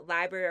in the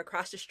library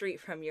across the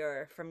street from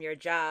your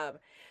job.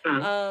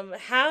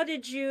 How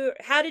did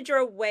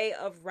your way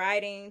of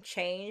writing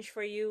change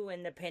for you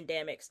when the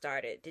pandemic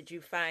started? Did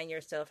you find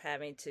yourself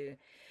having to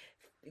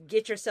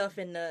get yourself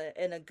in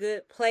a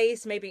good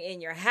place, maybe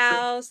in your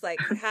house? Like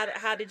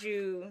how did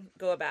you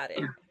go about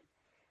it?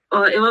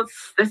 Well,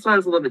 this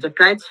one's a little bit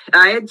different.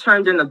 I had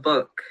turned in a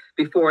book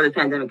before the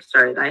pandemic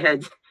started. I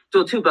had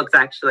two books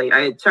actually.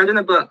 I had turned in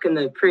a book in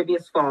the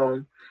previous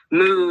fall,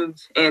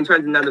 moved, and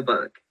turned another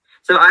book.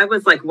 So I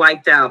was like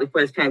wiped out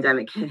before this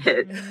pandemic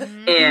hit,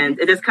 and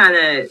it just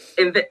I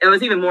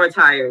was even more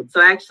tired.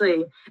 So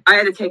actually, I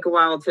had to take a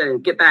while to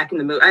get back in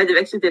the mood. I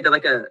actually did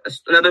like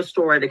another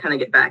story to kind of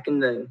get back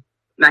in the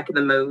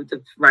mode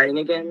of writing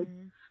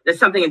again. There's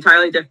something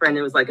entirely different.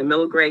 It was like a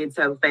middle grade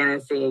style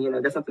fantasy.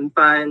 There's something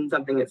fun,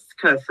 something that's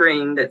kind of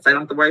freeing. That I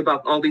don't have to worry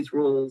about all these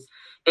rules.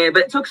 But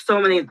it took so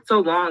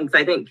long.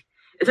 Because I think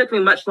it took me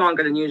much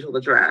longer than usual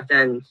to draft,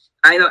 and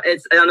I don't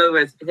know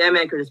whether it's the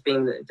pandemic or just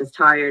being just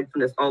tired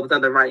from all this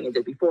other writing I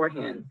did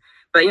beforehand.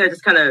 But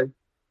just kind of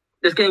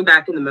just getting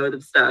back in the mode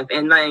of stuff.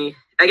 And I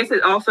guess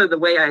it also the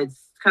way I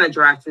kind of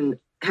drafted and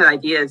had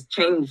ideas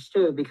changed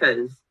too,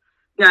 because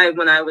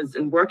when I was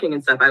working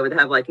and stuff, I would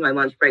have like my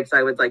lunch breaks.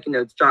 I would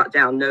jot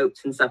down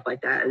notes and stuff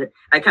like that. And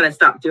I kind of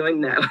stopped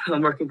doing that when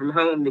I'm working from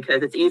home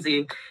because it's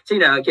easy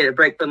to get a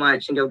break for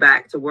lunch and go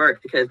back to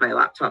work because my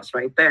laptop's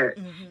right there.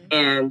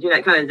 And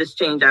I kind of just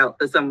change out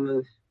some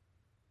of,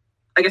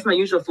 I guess, my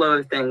usual flow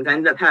of things. I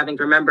ended up having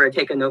to remember to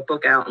take a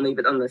notebook out and leave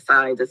it on the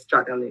side, just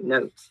jot down the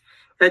notes.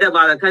 I did a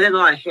lot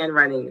of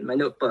handwriting in my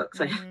notebooks.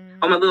 On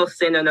my little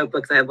stand-up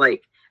notebooks, I have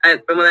like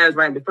when I was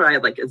writing before, I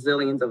had like a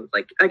zillions of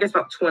like, I guess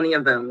about 20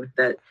 of them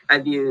that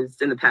I've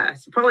used in the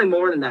past. Probably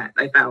more than that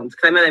I found.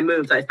 Because when I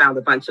moved, I found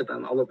a bunch of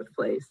them all over the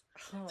place.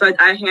 So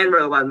I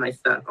handwrote a lot of my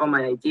stuff, all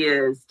my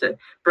ideas, to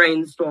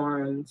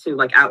brainstorm, to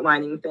like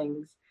outlining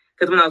things.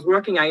 Because when I was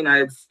working, I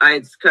would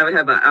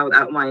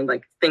outline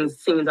like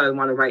scenes I would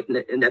want to write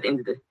at the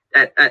end of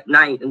at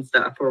night and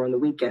stuff, or on the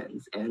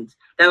weekends. And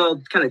that all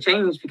kind of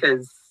changed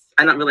because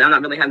I'm not really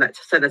having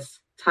that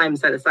time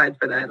set aside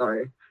for that,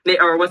 or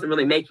wasn't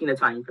really making the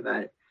time for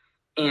that.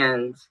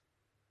 And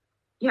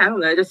yeah, I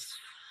don't know.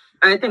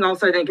 I think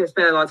I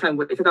spent a lot of time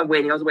because I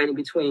was waiting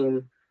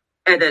between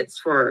edits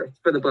for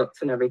the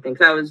books and everything.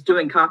 Because I was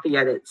doing copy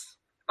edits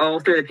all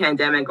through the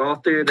pandemic, all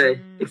through the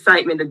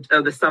excitement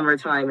of the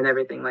summertime and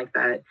everything like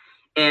that.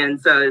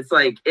 And so it's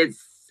like,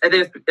 I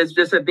think it's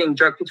just being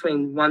jerked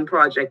between one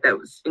project that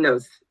was,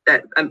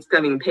 that I'm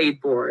being paid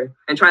for,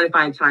 and trying to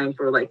find time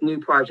for like new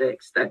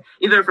projects that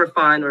either for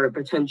fun or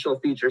potential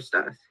future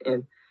stuff.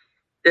 And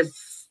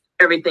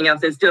everything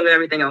else is dealing with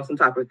everything else on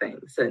top of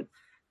things. And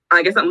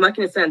I guess I'm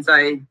lucky in a sense,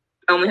 I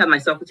only have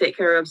myself to take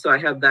care of. So I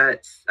have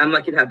that, I'm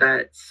lucky to have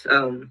that,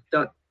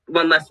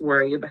 one less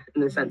worry about,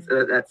 in the sense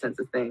of that sense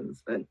of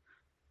things. But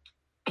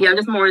yeah,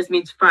 just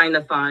me trying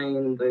to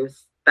find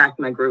this back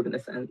in my groove in a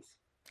sense.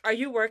 Are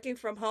you working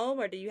from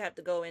home, or do you have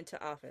to go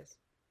into office?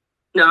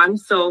 No, I'm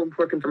still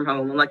working from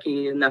home. I'm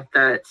lucky enough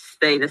that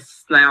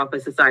my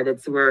office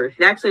decided they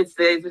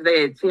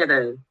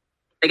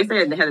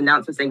had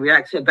announcements saying we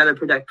actually have better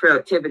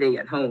productivity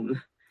at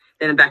home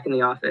than back in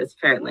the office,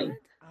 apparently.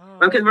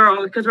 Because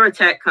we're a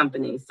tech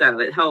company, so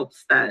it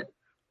helps that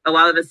a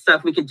lot of the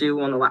stuff we could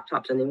do on the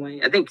laptops anyway.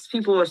 I think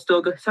some people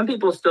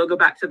still go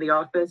back to the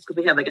office because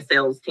we have like a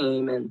sales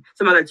team and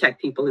some other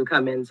tech people who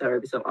come in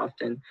every so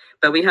often.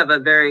 But we have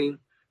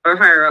our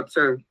higher ups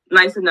are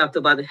nice enough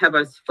to have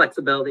us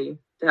flexibility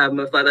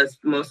to let us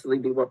mostly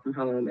be work from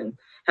home and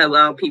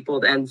allow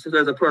people and so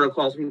there's a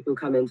protocol for people who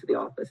come into the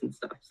office and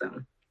stuff.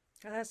 So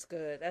that's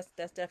good.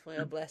 That's definitely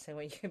a blessing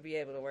when you can be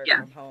able to work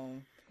from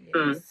home.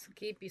 Yes,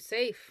 keep you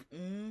safe.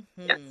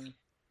 Mm-hmm. Yes.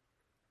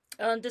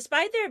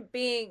 Despite there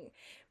being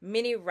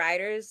many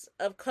writers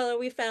of color,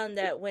 we found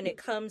that when it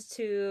comes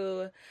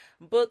to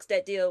books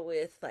that deal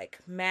with like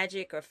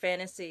magic or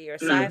fantasy or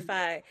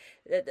sci-fi,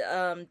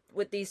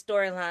 with these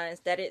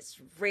storylines, that it's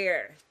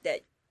rare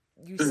that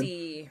you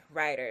see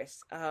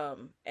writers.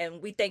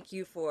 And we thank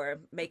you for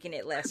making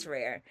it less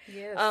rare.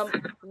 Yes.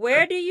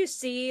 Where do you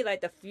see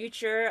like the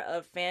future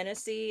of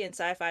fantasy and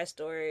sci-fi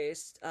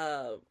stories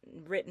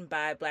written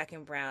by Black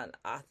and brown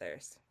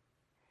authors?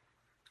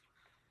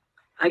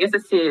 I guess I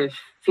see a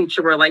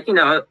future where, like,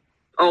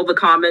 all the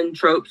common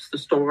tropes, the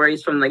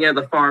stories from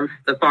the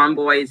farm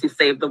boys who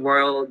saved the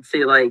world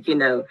to like,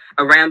 a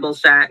Ramble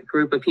Shack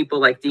group of people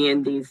like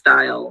D&D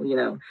style,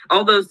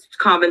 all those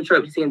common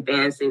tropes you see in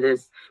fantasy,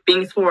 there's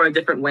being explored in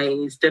different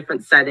ways,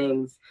 different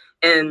settings,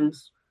 and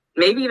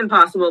maybe even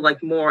possible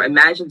like more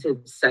imaginative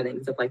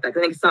settings, stuff like that.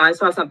 I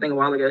saw something a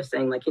while ago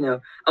saying like,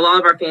 a lot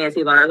of our fantasy,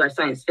 a lot of our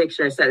science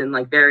fiction are set in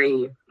like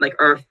very like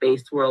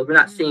Earth-based worlds. We're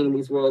not seeing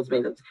these worlds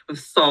made of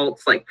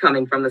salts like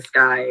coming from the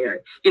sky,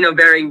 or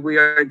very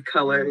weird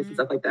colors and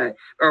stuff like that.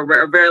 Or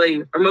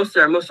most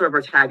of our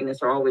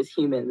protagonists are always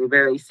human. We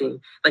rarely see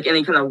like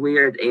any kind of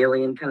weird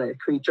alien kind of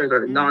creatures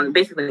or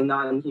basically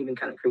non-human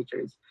kind of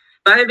creatures.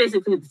 But I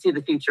basically see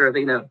the future of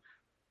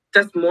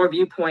just more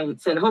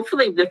viewpoints and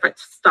hopefully different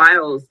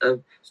styles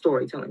of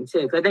storytelling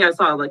too. Because I think I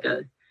saw like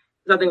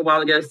something a while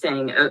ago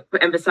saying,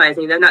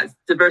 emphasizing that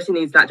diversity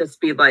needs not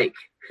just be like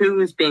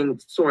who's being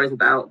stories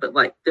about, but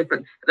like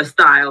the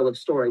style of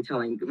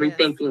storytelling,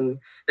 rethinking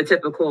the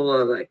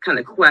typical like kind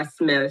of quest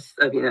myths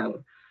of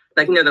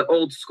the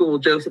old school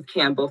Joseph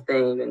Campbell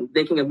thing, and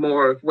thinking of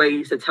more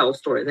ways to tell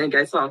stories. I think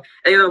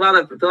a lot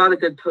of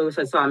good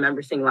posts I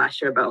remember seeing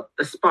last year about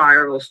the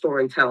spiral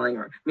storytelling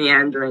or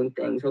meandering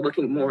things, or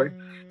looking more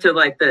to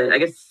like I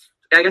guess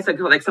I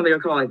call like somebody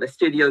would call like the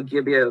Studio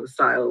Ghibli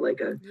style, like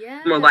a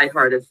more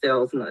lighthearted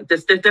styles, and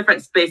just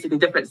different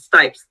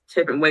types,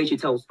 different ways you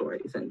tell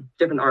stories, and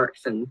different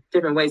arcs, and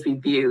different ways we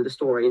view the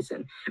stories,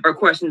 and or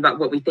questions about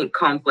what we think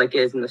conflict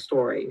is in the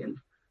story, and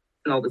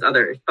all this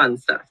other fun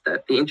stuff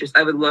that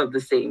I would love to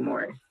see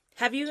more.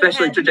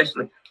 Especially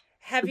traditionally.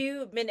 Have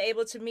you been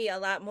able to meet a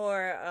lot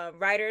more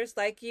writers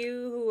like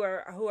you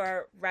who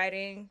are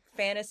writing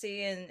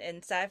fantasy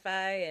and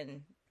sci-fi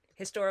and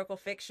historical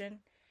fiction?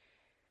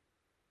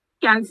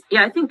 Yeah.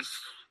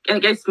 I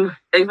guess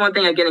one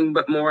thing I'm getting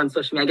more on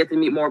social media, I get to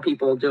meet more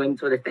people doing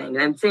sort of thing,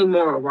 and I'm seeing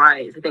more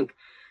rise. I think.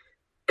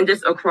 And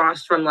just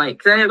across from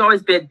because I've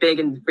always been big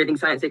in reading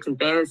science fiction and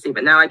fantasy,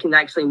 but now I can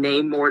actually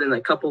name more than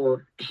a couple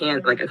of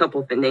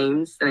the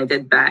names than I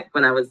did back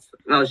when I was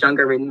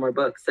younger, reading more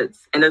books.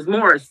 And there's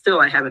more still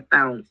I haven't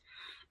found.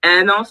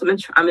 And also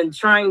I've been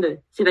trying to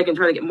see if I can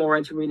try to get more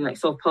into reading like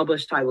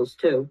self-published titles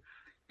too,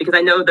 because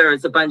I know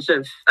there's a bunch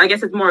of, I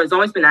guess it's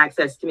always been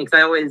access to me, because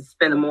I always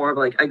been more of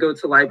like, I go to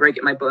the library,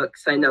 get my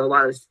books. I know a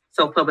lot of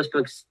self-published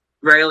books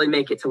rarely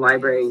make it to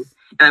libraries.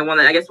 And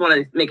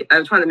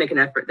I'm trying to make an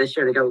effort this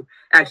year to go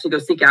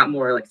seek out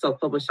more like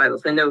self-published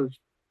titles. I know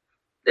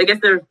I guess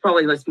there's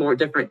probably just more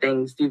different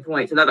things,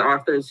 viewpoints, and other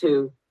authors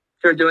who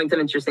are doing some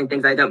interesting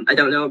things I don't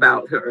know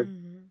about, who are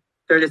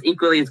they're just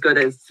equally as good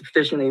as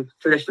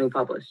traditionally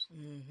published.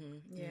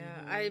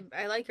 Yeah,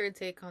 I like your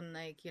take on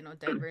like, you know,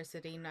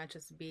 diversity, not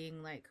just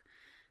being like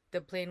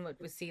the plain what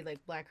we see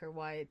like black or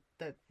white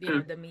that, you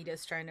know, the media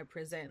is trying to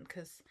present.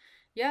 Because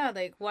yeah,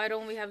 like why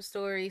don't we have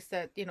stories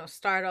that, you know,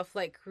 start off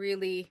like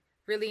really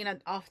in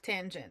an off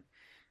tangent,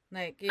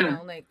 like, you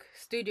know, like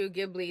Studio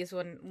Ghibli is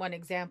one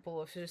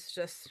example of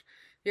just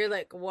you're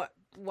like,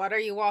 what are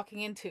you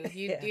walking into?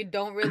 You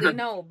don't really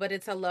know, but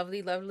it's a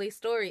lovely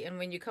story. And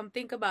when you come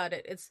think about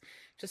it, it's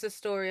just a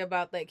story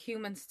about like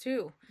humans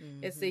too.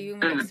 It's the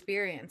human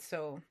experience.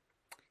 So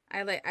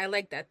I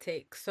like that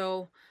take.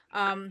 So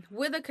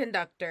with the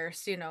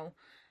conductors, you know,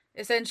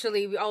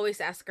 essentially we always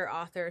ask our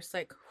authors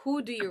like,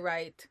 who do you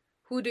write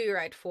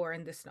for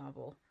in this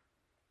novel?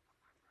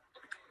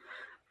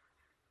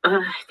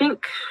 I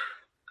think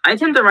I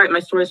tend to write my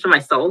stories for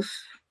myself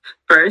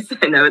first.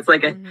 I know it's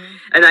like and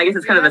I guess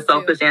it's kind of a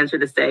selfish answer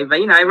to say, but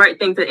you know, I write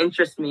things that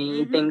interest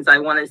me, things I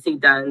want to see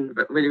done,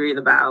 really read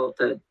about.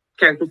 The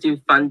characters do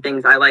fun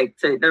things I like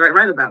to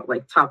write about,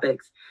 like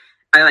topics.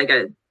 I like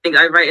a think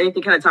I write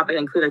anything kind of topic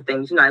included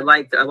things, you know, I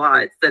liked a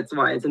lot. That's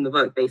why it's in the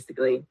book,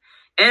 basically.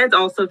 And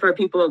also for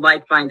people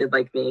like-minded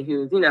like me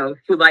who, you know,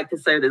 who like to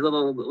say the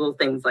little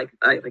things like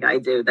I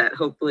do that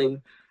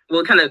hopefully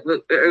will kind of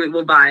will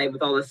vibe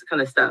with all this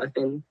kind of stuff.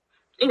 And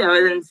you know,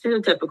 and then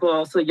stereotypical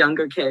also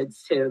younger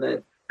kids too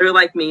that are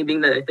like me,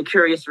 being the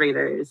curious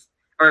readers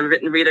or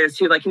written readers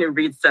who like, you know,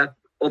 read stuff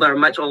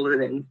much older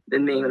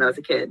than me when I was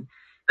a kid.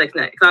 Like,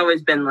 cause I've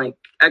always been like,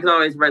 I've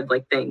always read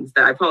like things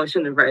that I probably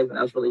shouldn't have read when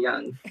I was really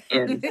young,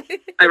 and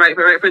I write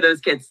for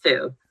those kids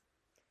too.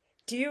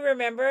 Do you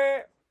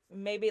remember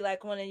maybe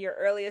like one of your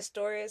earliest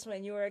stories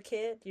when you were a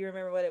kid? Do you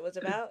remember what it was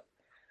about?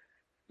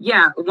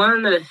 Yeah,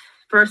 one of the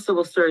first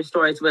little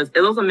stories was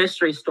a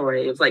mystery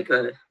story. It was like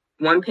a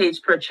 1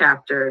 page per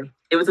chapter.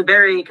 It was a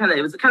very kind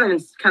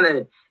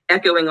of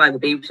echoing like the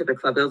Babysitter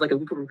Club. It was like a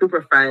group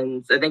of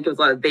friends. I think it was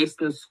like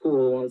based in the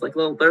school. It was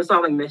like they're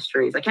solving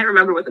mysteries. I can't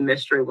remember what the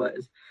mystery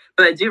was,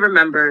 but I do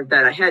remember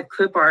that I had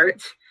clip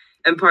art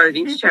and part of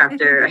each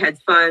chapter. I had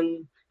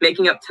fun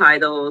making up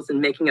titles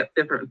and making up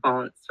different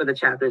fonts for the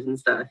chapters and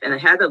stuff. And I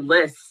had a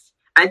list.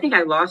 I think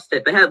I lost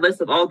it, but I had a list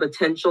of all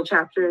potential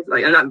chapters,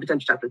 like not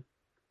potential chapters,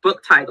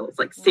 book titles,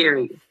 like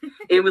series.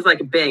 It was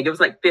like big. It was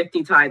like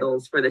 50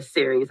 titles for this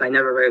series I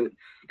never wrote,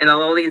 and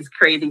all these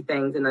crazy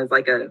things. And there's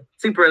like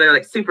they're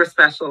like super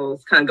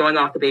specials, kind of going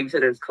off the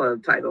Babysitters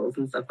Club titles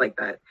and stuff like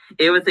that.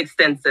 It was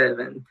extensive,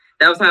 and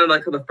that was kind of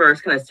like the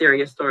first kind of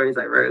serious stories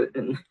I wrote.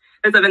 And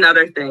there's been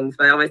other things,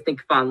 but I always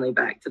think fondly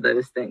back to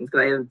those things because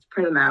I had to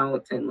print them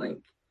out and like,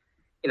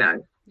 you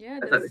know,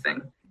 that's other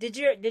thing. Did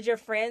your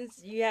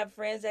friends? You have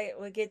friends that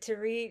would get to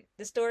read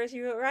the stories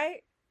you would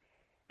write?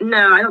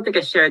 No, I don't think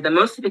I shared them.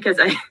 Mostly because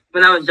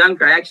when I was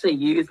younger, I actually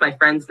used my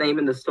friend's name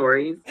in the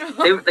stories.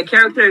 The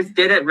characters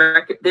didn't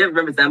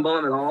resemble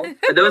them at all,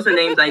 but those are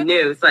names I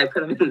knew, so I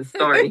put them in the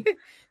story.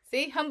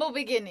 See, humble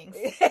beginnings.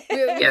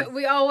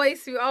 We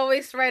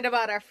always write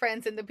about our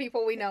friends and the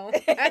people we know.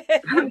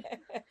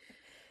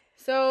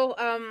 So,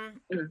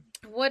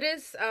 what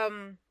is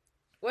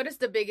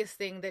the biggest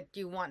thing that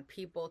you want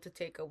people to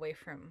take away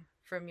from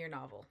your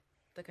novel,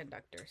 The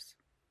Conductors?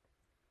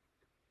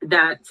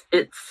 That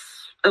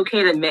it's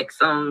okay to mix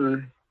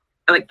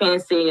like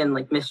fantasy and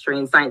like mystery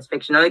and science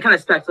fiction, or kind of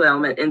speculative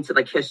element into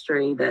like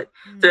history. That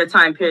there are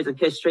time periods of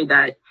history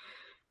that,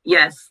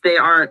 yes, they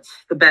aren't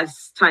the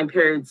best time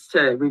periods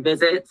to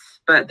revisit,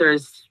 but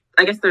there's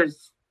I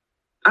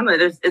don't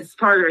know, it's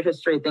part of our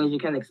history, things you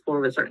can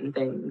explore with certain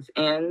things.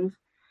 And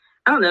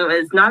I don't know,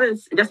 it's not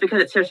as, just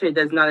because it's history,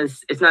 it's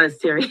not as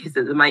serious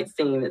as it might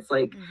seem. It's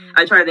like,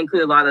 I try to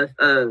include a lot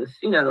of,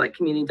 you know, like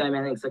community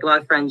dynamics, like a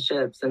lot of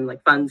friendships and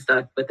like fun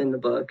stuff within the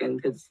book.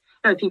 And because,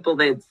 you know, people,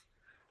 they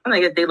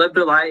lived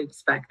their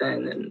lives back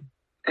then.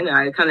 And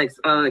I kind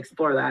of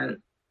explore that.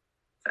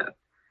 So,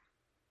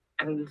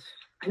 and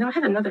I know I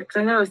had another, because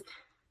I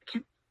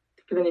can't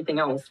think of anything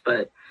else,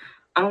 but,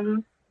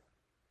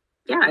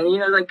 yeah, and, you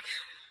know, like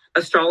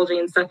astrology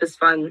and stuff is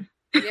fun.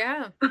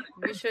 Yeah,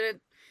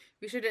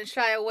 we shouldn't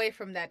shy away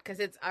from that because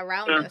it's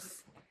around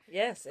us.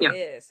 Yes, it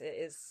is. It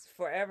is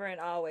forever and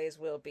always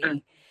will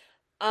be.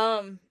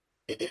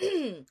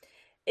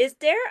 Is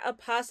there a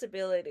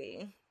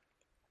possibility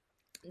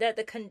that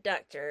The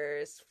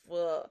Conductors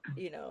will,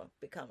 you know,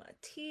 become a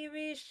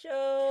TV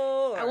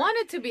show? I want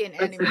it to be an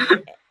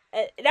anime.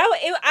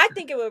 I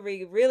think it would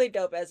be really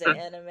dope as an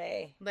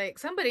anime. Like,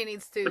 somebody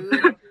needs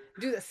to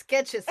do the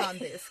sketches on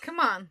this. Come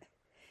on.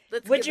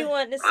 Would you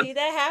want to see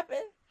that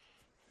happen?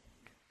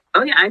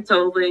 Oh yeah, I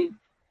totally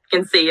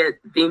can see it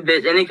being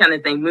any kind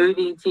of thing.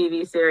 Movie,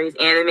 TV series,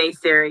 anime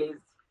series.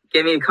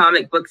 Give me a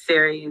comic book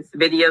series,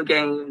 video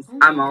games.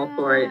 I'm all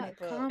for it.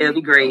 It'll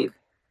be great.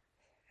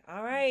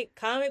 All right,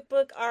 comic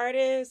book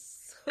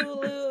artists,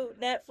 Hulu,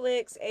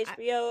 Netflix,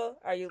 HBO.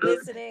 Are you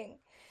listening?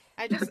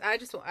 I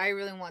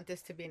really want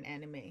this to be an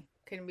anime.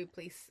 Can we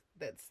please?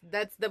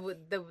 That's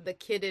the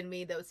kid in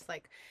me that was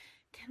like,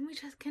 can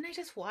I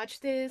just watch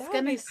this? That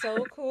would be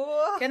so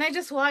cool. Can I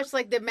just watch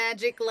like the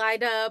magic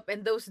light up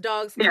and those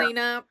dogs clean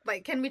up?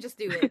 Like, can we just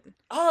do it?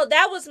 Oh,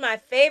 that was my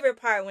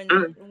favorite part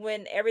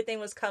when everything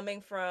was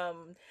coming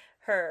from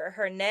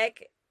her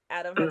neck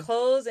out of her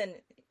clothes, and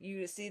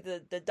you see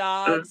the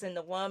dogs and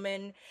the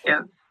woman.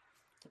 Yeah.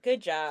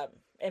 Good job.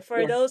 And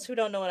for those who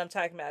don't know what I'm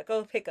talking about,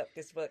 go pick up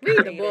this book.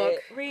 Read the book.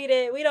 Read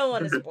it. We don't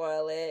want to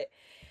spoil it.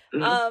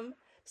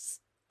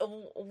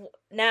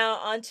 Now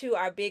on to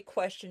our big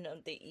question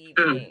of the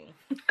evening.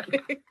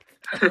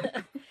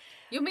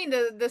 You mean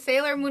the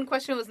Sailor Moon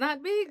question was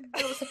not big?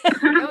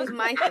 That was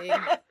my thing.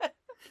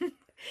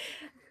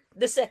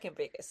 The second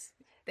biggest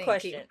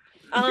question.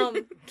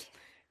 You.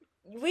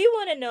 We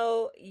want to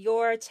know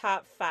your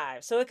top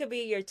 5. So it could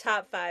be your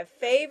top 5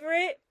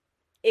 favorite.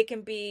 It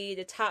can be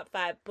the top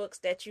 5 books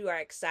that you are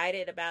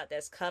excited about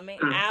that's coming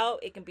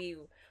out. It can be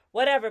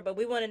whatever, but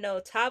we want to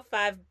know top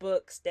 5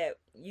 books that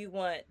you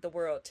want the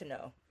world to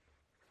know.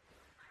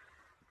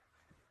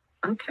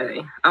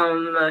 Okay.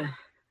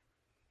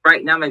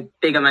 Right now,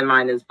 big on my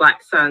mind is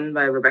Black Sun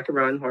by Rebecca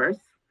Roanhorse,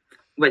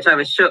 which I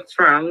was shook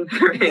from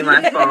reading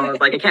last fall. I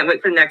was like, I can't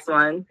wait for the next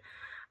one.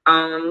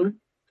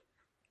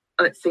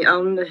 Let's see.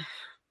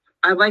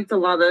 I liked a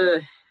lot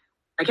of.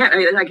 I can't.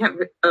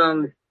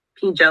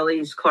 P.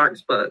 Jelly's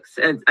Clark's books,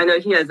 and I know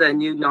he has a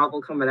new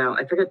novel coming out.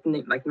 I forget the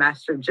name, like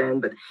Master of Jen,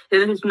 but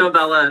his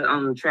novella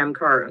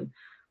Tramcar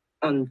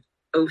on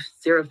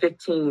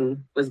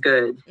 015 was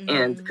good,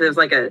 and because it was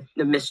like a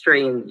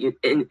mystery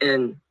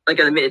and like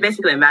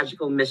basically a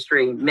magical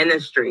mystery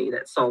ministry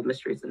that solved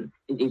mysteries in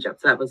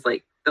Egypt. So that was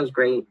great. That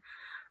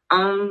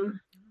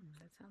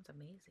sounds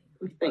amazing.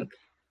 Let me think.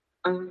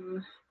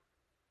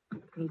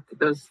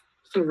 Those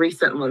some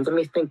recent ones. Let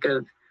me think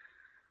of.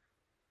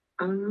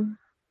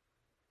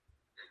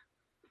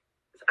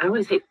 I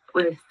always hate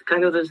when I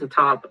know there's a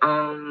top.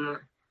 I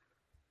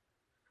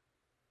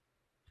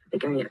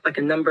think I need like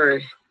a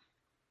number.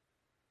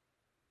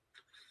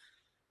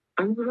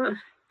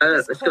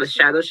 Let's go with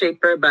Shadow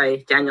Shaper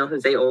by Daniel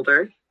Jose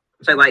Older,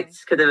 which I liked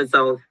because it was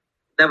all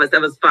that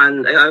was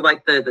fun. I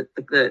liked the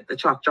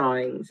chalk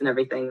drawings and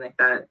everything like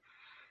that.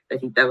 I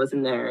think that was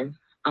in there.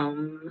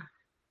 Let's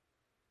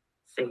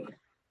see.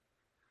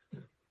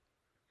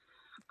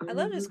 I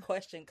love this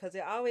question because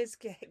it always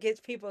gets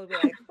people to be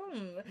like,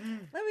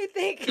 let me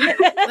think.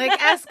 Like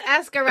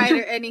ask a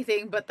writer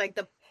anything, but like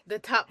the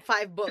top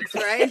 5 books,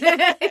 right?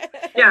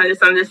 Yeah,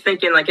 I'm just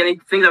thinking like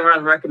anything that I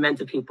would recommend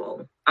to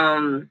people.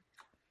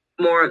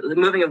 More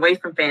moving away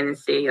from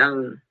fantasy.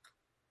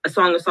 A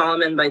Song of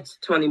Solomon by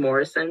Toni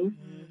Morrison.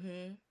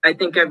 I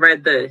think I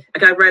read the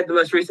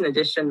most recent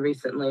edition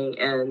recently,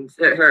 and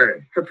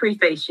her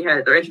preface she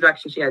had, or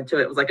introduction she had to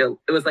it was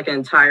like an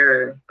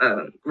entire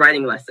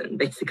writing lesson,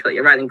 basically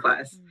a writing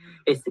class,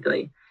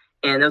 basically.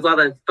 And there's a lot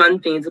of fun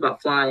themes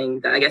about flying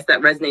that I guess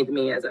that resonated with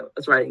me as I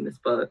was writing this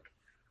book.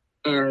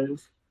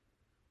 And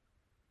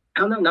I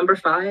don't know, number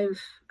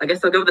 5. I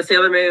guess I'll go with the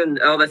Sailor Moon.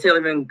 Oh, the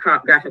Sailor Moon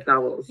graphic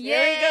novels.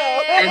 There we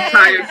go.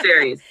 Entire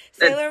series.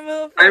 Sailor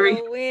Moon for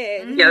the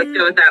win. Yeah, let's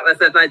go with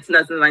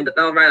that.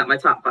 I'll write out my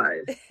top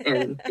 5,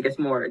 and I guess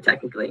more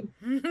technically.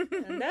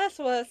 And that's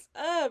what's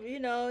up. You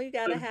know, you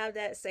gotta have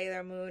that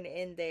Sailor Moon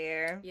in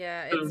there.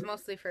 Yeah, it's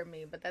mostly for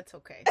me, but that's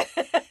okay.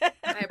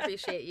 I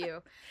appreciate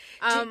you.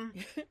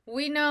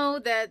 We know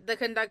that The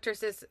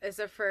Conductress is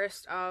the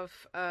first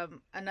of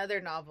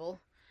another novel.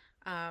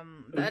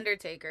 The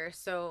Undertaker.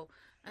 So,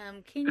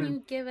 can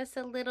you give us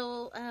a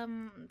little,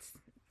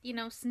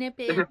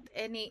 snippet?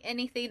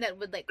 Anything that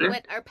would like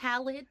whet our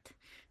palate?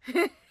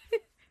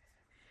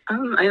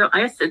 I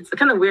guess it's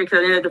kind of weird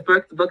because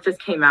the book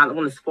just came out. I don't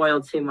want to spoil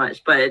too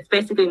much, but it's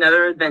basically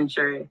another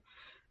adventure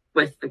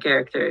with the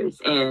characters,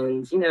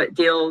 and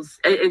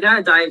it kind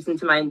of dives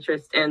into my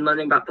interest in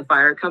learning about the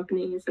fire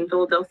companies in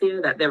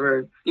Philadelphia. That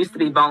there used to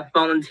be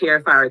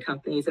volunteer fire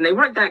companies, and they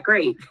weren't that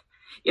great.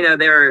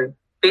 They were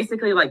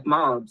basically like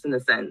mobs in a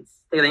sense.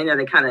 They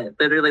kind of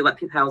literally let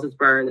people's houses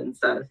burn and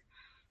stuff.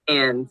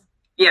 And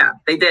yeah,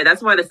 they did.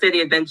 That's why the city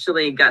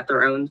eventually got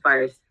their own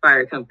fire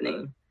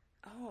company.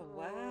 Oh,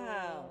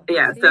 wow.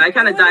 Yeah, so I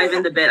kind of dive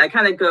into it. I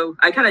kind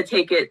of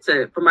take it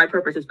for my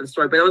purposes for the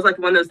story, but it was like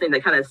one of those things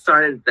that kind of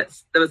started, that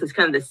was just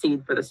kind of the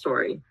seed for the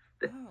story.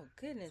 Oh,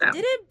 goodness. So.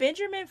 Didn't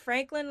Benjamin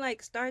Franklin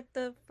start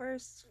the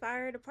first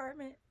fire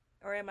department?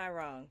 Or am I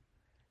wrong?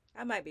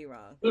 I might be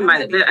wrong. He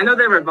might have. I know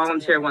there were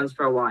volunteer ones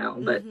for a while,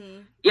 but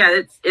yeah,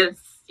 it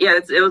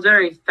was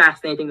very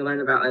fascinating to learn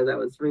about as I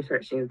was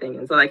researching the thing,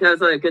 and so that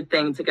was a good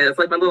thing to get. It's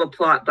like my little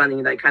plot bunny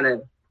that I kind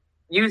of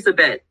used a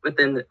bit with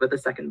the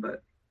second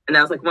book, and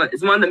that was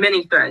it's one of the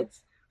many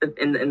threads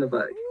in the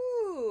book.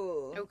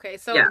 Ooh. Okay,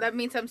 so that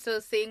means I'm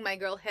still seeing my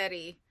girl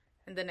Hetty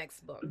in the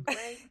next book,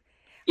 right?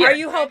 Yeah, are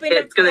you hoping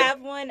to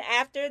have one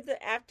after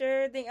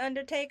the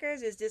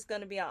Undertakers? Is this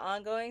going to be an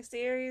ongoing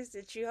series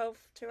that you hope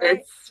to write?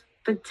 It's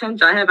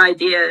potential. I have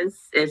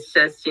ideas. It's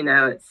just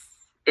I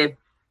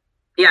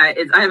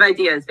have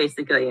ideas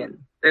basically, and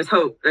there's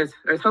hope.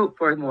 There's hope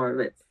for more of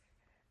it.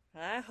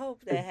 I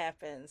hope that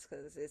happens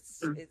because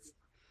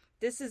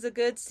this is a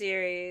good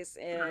series,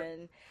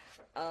 and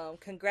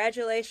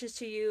congratulations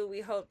to you.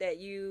 We hope that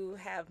you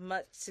have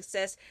much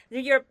success.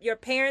 Did your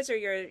parents or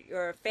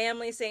your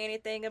family say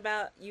anything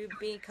about you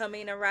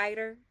becoming a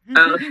writer?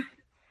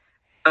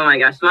 Oh my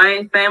gosh,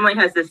 my family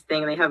has this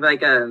thing. They have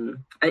like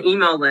an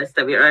email list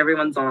that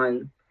everyone's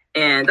on,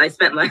 and I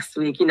spent last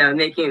week,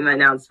 making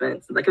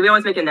announcements. Like we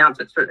always make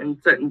announcements for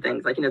certain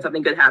things. Like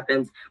something good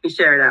happens, we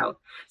share it out.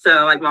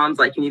 So like mom's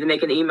like, you need to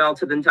make an email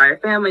to the entire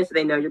family so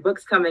they know your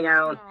book's coming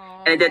out. Aww.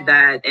 And I did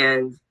that,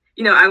 and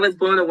I was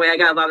blown away. I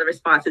got a lot of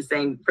responses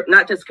saying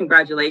not just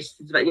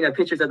congratulations, but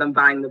pictures of them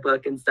buying the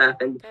book and stuff.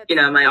 And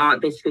my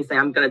aunt basically saying,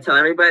 I'm going to tell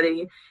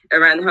everybody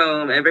around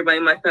home, everybody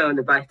on my phone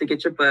to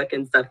get your book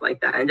and stuff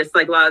like that. And just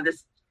like a lot of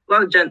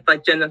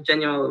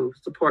genuine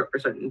support for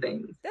certain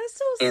things. That's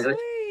so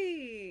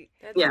sweet.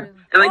 Yeah,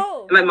 really...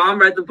 and my mom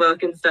read the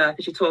book and stuff.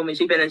 And she told me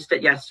she finished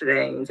it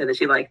yesterday and said that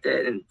she liked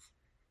it and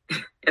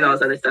all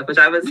this other stuff, which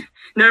I was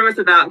nervous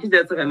about because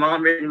that's like my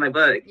mom reading my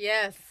book.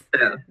 Yes.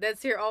 So.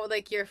 That's your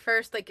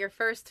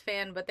first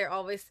fan, but they're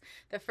always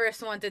the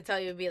first one to tell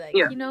you, be like,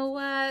 you know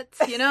what,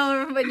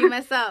 when you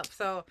mess up.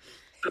 So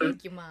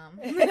thank you,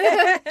 Mom.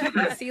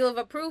 Seal of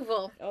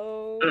approval.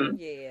 Oh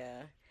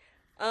yeah.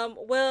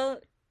 Well,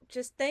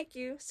 just thank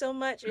you so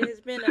much. It has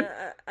been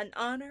an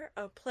honor,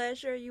 a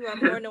pleasure. You are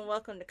more than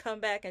welcome to come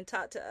back and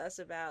talk to us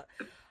about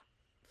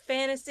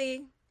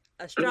fantasy,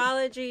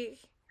 astrology.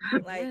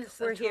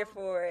 We're here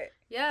for it.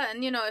 Yeah,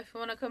 and if you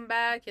want to come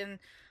back and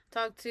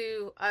talk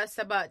to us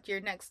about your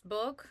next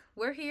book,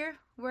 we're here.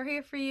 We're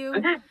here for you.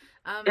 Okay.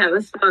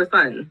 This was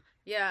fun.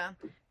 Yeah.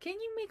 Can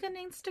you make an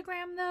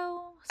Instagram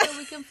though, so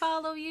we can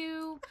follow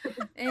you?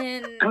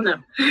 And I don't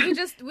know. we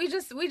just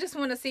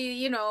want to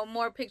see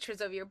more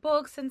pictures of your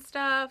books and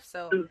stuff.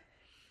 So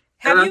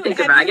have you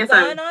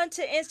gone on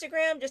to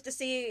Instagram just to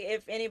see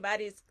if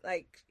anybody's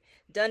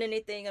done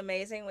anything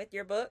amazing with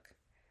your book?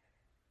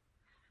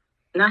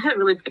 And I haven't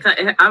really,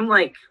 I'm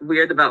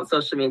weird about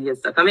social media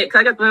stuff. I mean,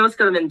 because I guess most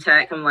of them in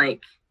tech, I'm I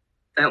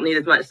don't need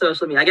as much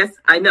social media. I guess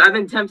I've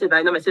been tempted.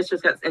 I know my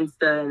sister's got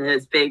Insta and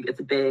it's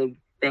a big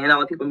thing and all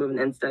the people moving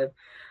Insta. So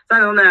I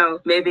don't know.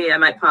 Maybe I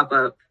might pop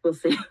up. We'll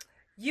see.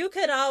 You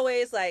could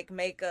always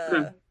make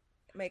a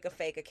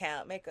fake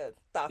account, make a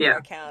stalker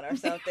account or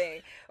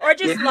something. Or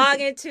just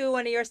log into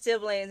one of your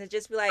siblings and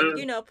just be like, put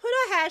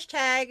a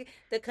hashtag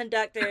The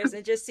Conductors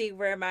and just see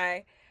what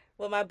my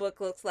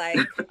book looks like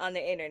on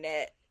the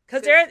internet.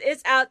 Because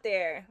it's out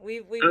there.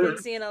 We've been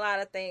seeing a lot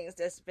of things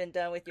that's been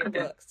done with your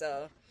book.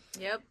 So,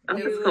 yep.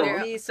 That's cool.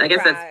 I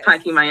guess that's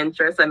piquing my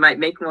interest. I might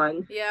make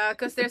one. Yeah,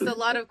 because there's a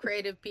lot of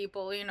creative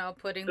people,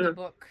 putting the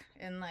book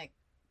in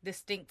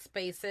distinct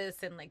spaces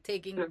and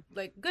taking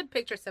good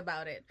pictures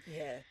about it.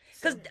 Yeah.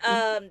 Because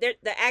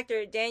the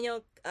actor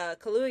Daniel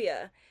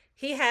Kaluuya,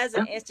 he has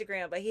an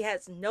Instagram, but he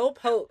has no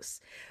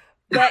posts.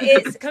 But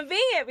it's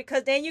convenient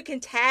because then you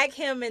can tag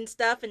him and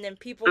stuff, and then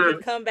people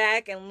can come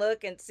back and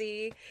look and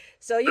see.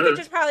 So you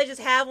could probably just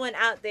have one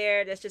out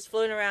there that's just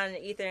floating around in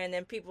the ether, and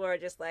then people are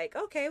just like,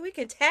 okay, we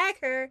can tag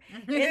her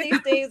in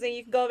these things, and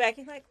you can go back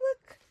and look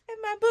at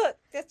my book.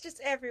 That's just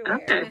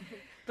everywhere. Okay.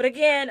 But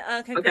again,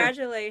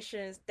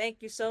 congratulations. Okay.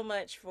 Thank you so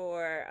much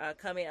for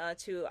coming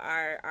onto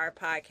our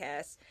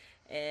podcast.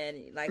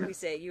 And like we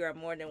said, you are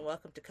more than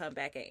welcome to come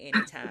back at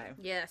any time.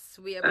 Yes,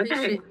 we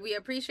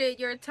appreciate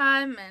your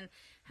time, and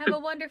have a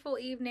wonderful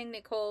evening,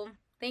 Nicole.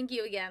 Thank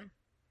you again.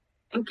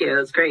 Thank you. It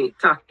was great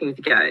talking with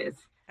you guys.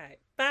 All right.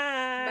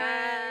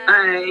 Bye.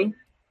 Bye.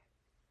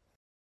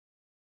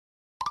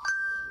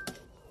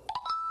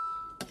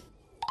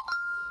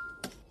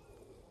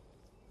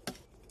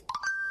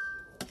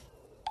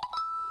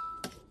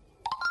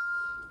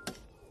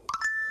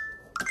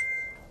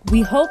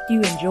 We hope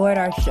you enjoyed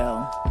our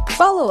show.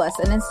 Follow us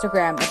on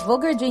Instagram at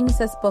Vulgar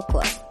Geniuses Book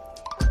Club.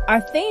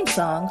 Our theme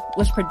song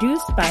was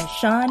produced by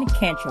Sean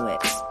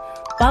Kantrowitz.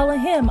 Follow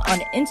him on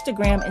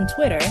Instagram and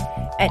Twitter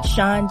at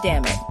Sean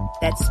Dammit.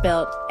 That's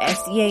spelled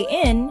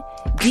SeanDammit.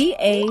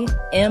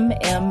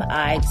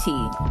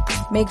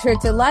 Make sure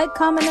to like,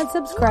 comment, and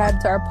subscribe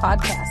to our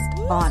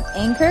podcast on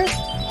Anchor,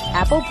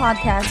 Apple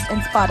Podcasts,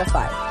 and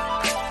Spotify.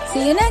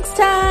 See you next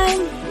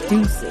time.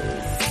 Deuces.